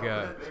 Oh my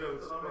god, That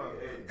joke's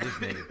fucked. this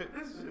nigga.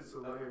 This shit's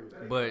hilarious.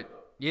 But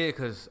yeah,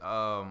 cause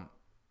I'm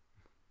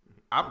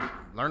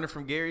learning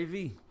from Gary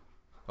V.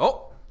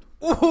 Oh,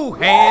 ooh,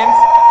 hands.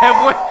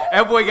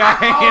 That boy got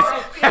hands.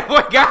 That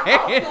boy got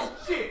hands.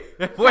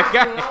 That boy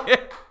got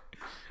hands.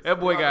 That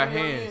boy got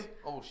hands.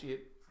 Oh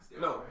shit.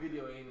 No,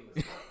 video ain't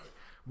in.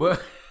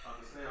 But I'm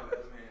just saying,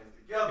 let them hands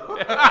together.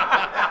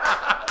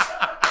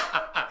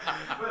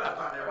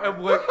 that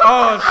boy,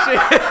 oh shit.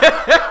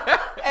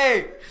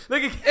 Hey,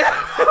 Look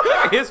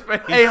at his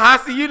face. hey,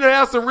 Hossie, you know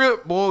that's a real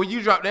boy.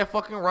 You dropped that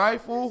fucking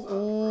rifle.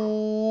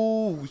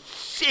 Ooh,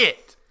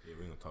 shit. Yeah,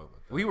 we gonna talk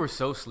about that. We were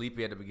so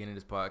sleepy at the beginning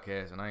of this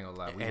podcast, and I ain't gonna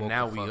lie. We And woke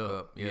now the we fuck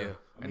up. Yeah.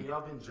 I mean,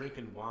 y'all been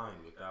drinking wine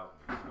without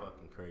me. It's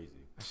fucking crazy.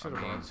 I should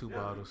have brought 2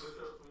 bottles.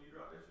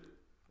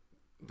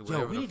 Do Yo,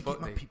 whatever we the need to fuck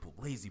get my they- people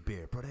Lazy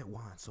Bear, bro. That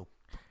wine's so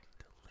fucking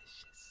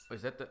delicious.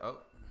 Is that the? Oh,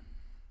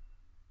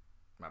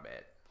 my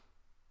bad.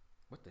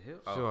 What the hell?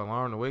 Should Oh,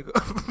 alarm to wake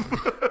up.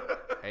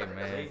 hey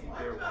man. Lazy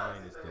Bear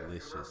wine is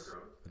delicious.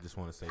 I just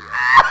want to say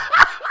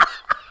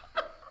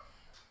that.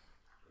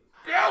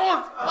 That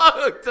was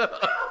fucked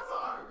up.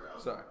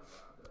 Sorry.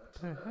 What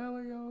the hell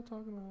are y'all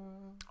talking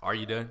about? Are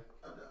you done?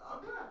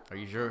 Are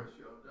you sure?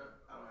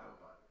 I don't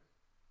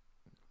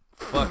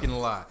have a body. Fucking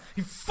lie.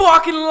 You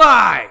fucking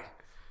lie.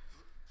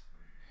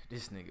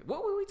 This nigga.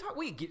 What were we talking?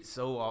 We get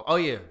so off. Oh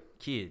yeah,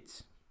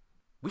 kids.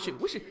 We should.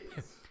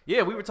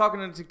 Yeah, we were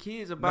talking to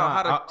kids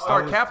about Nah, how I to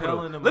start was capital.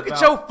 telling them Look at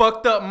about- your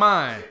fucked up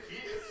mind.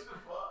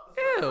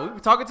 Yeah, we were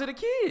talking to the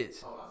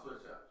kids. Oh, I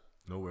switch up.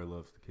 Nowhere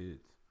loves the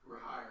kids. We're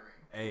hiring.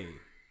 Hey,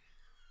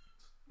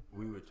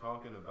 we were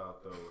talking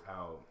about though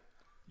how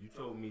you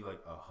told me like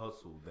a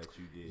hustle that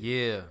you did.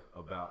 Yeah.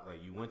 About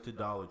like you went to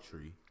Dollar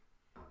Tree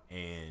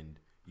and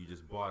you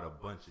just bought a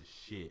bunch of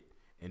shit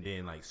and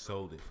then like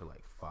sold it for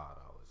like $5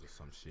 or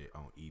some shit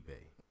on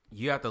eBay.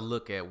 You have to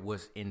look at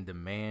what's in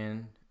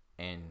demand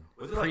and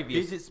Was it like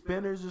previous. fidget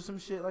spinners or some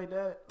shit like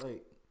that?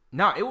 Like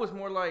No, it was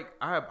more like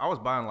I was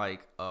buying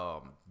like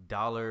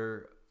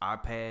dollar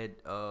iPad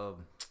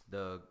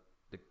the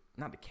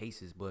not the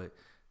cases but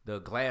the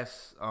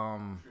glass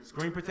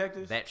screen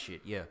protectors? that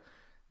shit, yeah.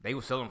 They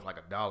were selling for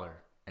like $1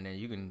 and then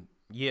you can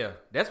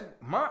that's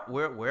my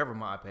wherever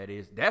my iPad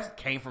is. That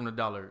came from the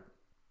Dollar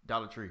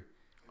Tree.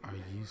 Are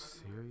you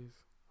serious?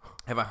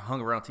 Have I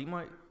hung around T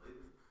Mike?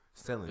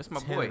 Selling. That's my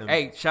 10 boy. of them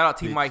Hey, shout out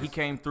T Mike. He bitches.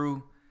 came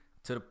through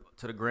to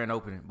the grand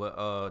opening, but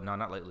no,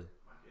 not lately.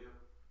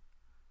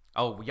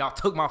 Oh, y'all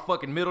took my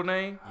fucking middle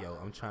name. Yo,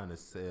 I'm trying to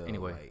sell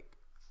Anyway. like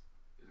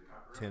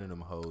 10 of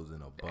them hoes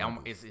in a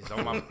bundle. It's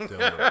on my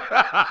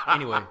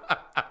anyway.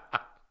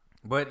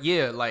 But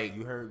yeah, like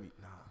You heard me?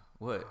 Nah,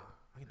 what?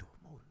 I can do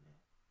it more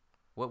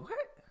than What?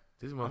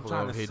 This that. I'm motherfucker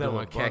trying over to here sell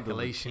doing a bundle of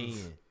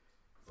calculations. 10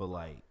 for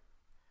like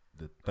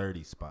the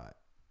 30 spot.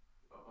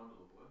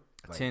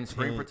 Like 10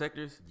 screen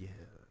protectors Yeah,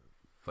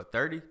 for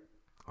 30?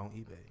 on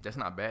eBay. That's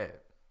not bad.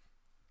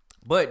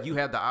 But you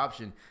have the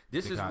option.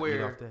 This Think is I eat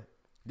where off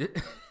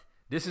that?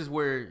 this is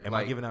where Am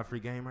like I giving out free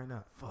game right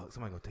now? Fuck,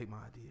 somebody gonna take my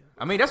idea.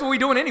 I mean, that's what we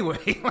doing anyway.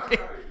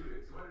 Like,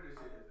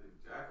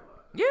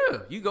 yeah,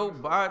 you go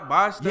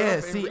buy stuff. Yeah,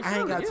 and see, I resell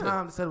ain't got it, yeah.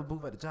 time to set up a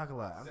booth at the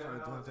chocolate. I'm trying to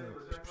do something.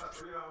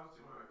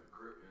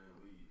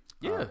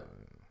 Yeah.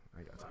 I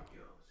ain't got time.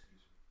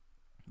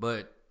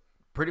 But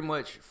pretty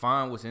much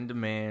find what's in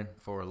demand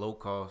for a low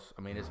cost.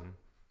 I mean, it's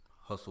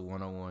hustle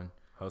 101.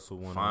 Hustle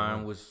one.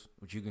 Find what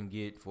you can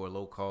get for a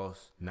low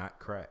cost. Not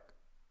crack.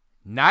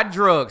 Not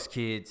drugs,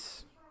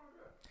 kids.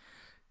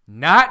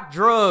 Not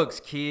drugs,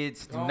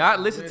 kids. Do not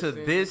listen to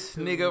this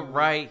nigga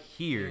right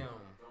here.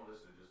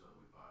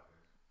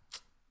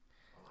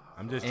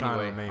 I'm just trying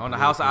to Anyway, remain on the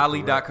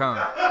politically correct.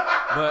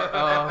 houseofali.com. But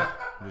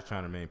I'm just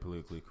trying to remain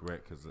politically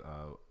correct because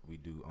we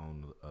do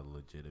own a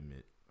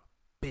legitimate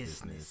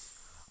business.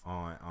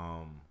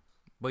 on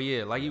But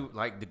yeah,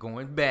 like the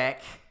going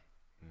back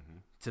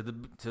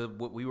to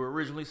what we were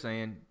originally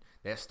saying,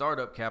 that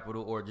startup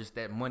capital or just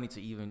that money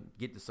to even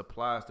get the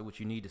supplies to what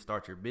you need to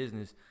start your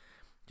business.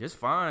 Just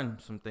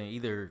find something,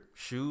 either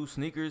shoes,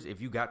 sneakers,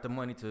 if you got the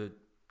money to,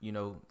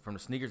 from the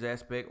sneakers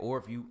aspect, or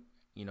if you,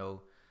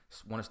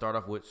 want to start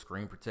off with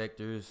screen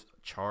protectors,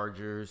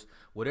 chargers,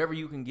 whatever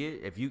you can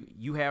get. If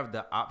you have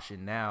the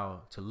option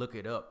now to look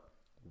it up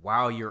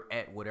while you're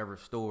at whatever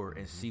store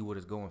and see what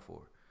it's going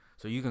for.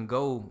 So you can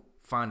go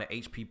find an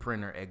HP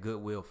printer at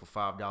Goodwill for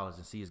 $5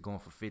 and see it's going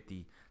for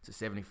 $50 to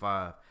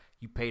 $75.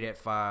 You pay that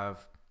 $5.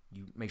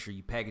 You make sure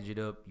you package it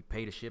up. You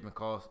pay the shipping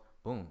cost.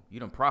 Boom, you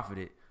done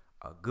profited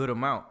a good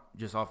amount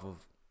just off of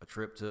a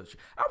trip to.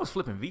 I was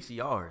flipping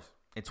VCRs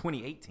in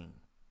 2018.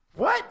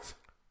 What?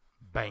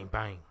 Bang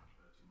bang.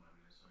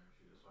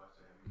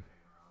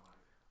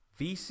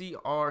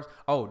 VCRs.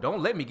 Oh,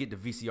 don't let me get the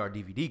VCR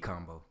DVD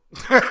combo.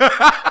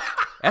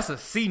 That's a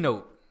C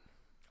note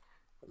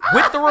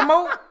with the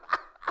remote.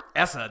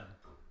 That's a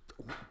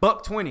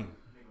 $120.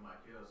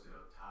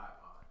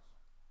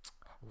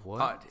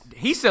 What?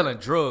 He's selling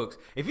drugs.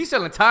 If he's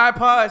selling Tide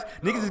Pods,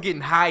 niggas is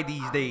getting high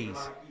these days.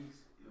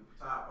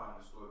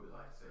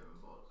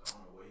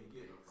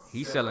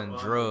 He's selling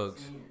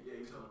drugs. Yeah,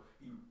 he's selling.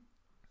 He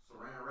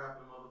saran wrap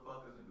them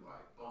motherfuckers and be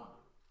like bundle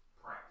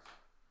price.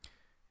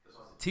 That's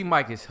what I said. T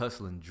Mike is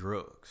hustling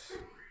drugs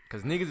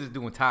because niggas is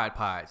doing Tide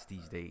Pods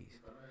these days.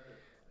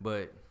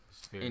 But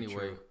anyway,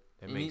 true.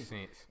 That makes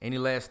sense. Any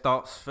last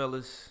thoughts,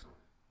 fellas?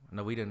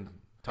 No, we didn't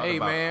talk about. Hey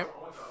man,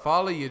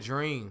 follow your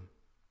dream.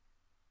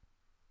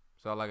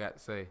 That's all I got to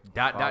say.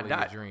 Dot, follow dot, your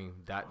dot. dream.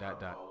 Dot dot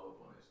dot. Follow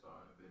up on that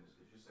starting a business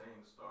because you're saying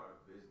start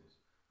a business,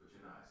 but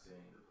you're not saying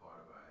the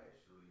part about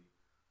actually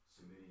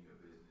submitting your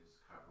business,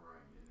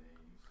 copyrighting your name,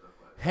 stuff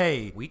like that.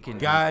 Hey, We can-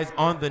 guys,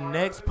 on the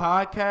next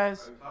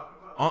podcast,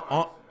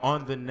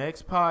 on the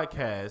next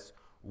podcast,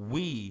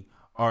 we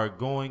are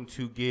going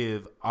to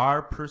give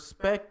our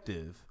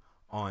perspective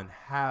on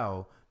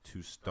how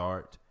to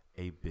start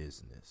a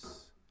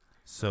business.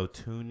 So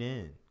tune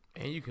in.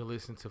 And you can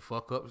listen to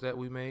fuck ups that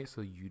we made so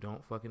you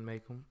don't fucking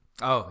make them.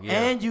 Oh yeah.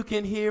 And you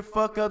can hear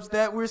fuck ups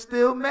that we're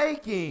still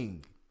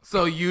making.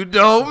 So you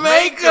don't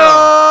make them.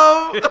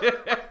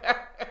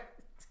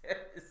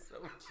 That is so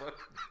fucking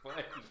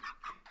funny.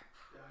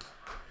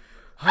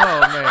 Oh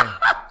man,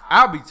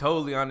 I'll be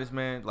totally honest,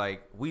 man.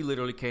 Like we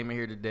literally came in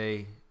here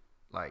today,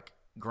 like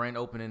grand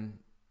opening,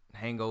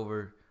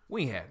 hangover.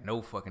 We ain't had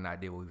no fucking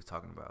idea what we was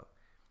talking about.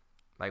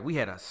 Like we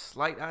had a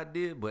slight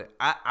idea, but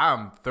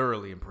I'm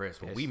thoroughly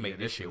impressed when we make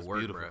this shit was work,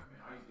 beautiful. bro. Man,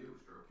 all you did was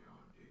stroke your own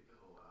dick the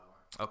whole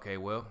hour. Okay,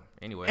 well,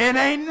 anyway. And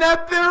ain't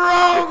nothing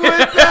wrong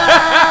with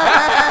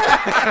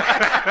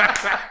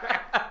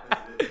that.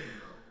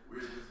 We're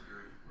just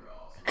great. We're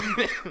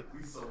awesome.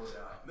 We sold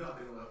out.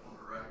 Nothing left on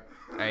the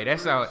rack. Hey,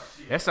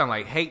 that sound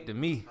like hate to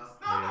me.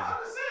 I'm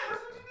just saying,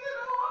 that's what you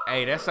did.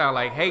 Hey, that sound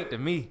like hate to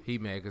me. He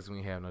mad because we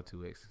ain't have no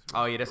 2 X's.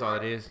 Oh yeah, that's all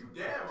it is.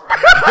 Damn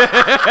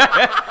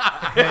right.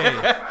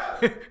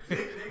 Hey,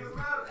 Niggas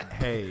matter.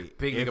 hey,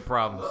 Big nigga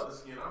problems. Love the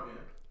skin I'm in.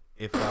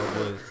 if I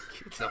was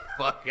Get the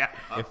fuck out.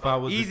 if I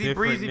was a Easy different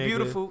breezy, nigga,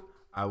 beautiful.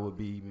 I would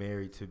be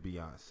married to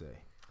Beyonce.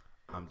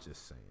 I'm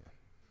just saying.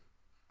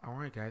 All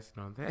right, guys.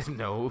 On that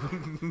note,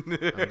 On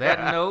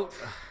that note,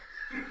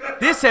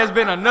 this has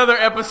been another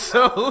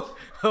episode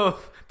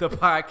of the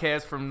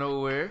podcast from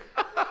Nowhere.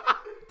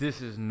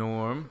 This is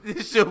Norm.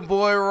 it's your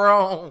boy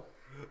Rome.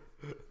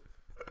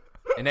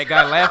 And that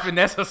guy laughing,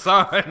 that's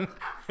Hassan.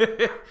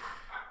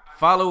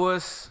 Follow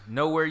us,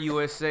 Nowhere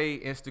USA,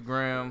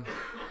 Instagram,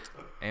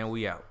 and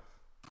we out.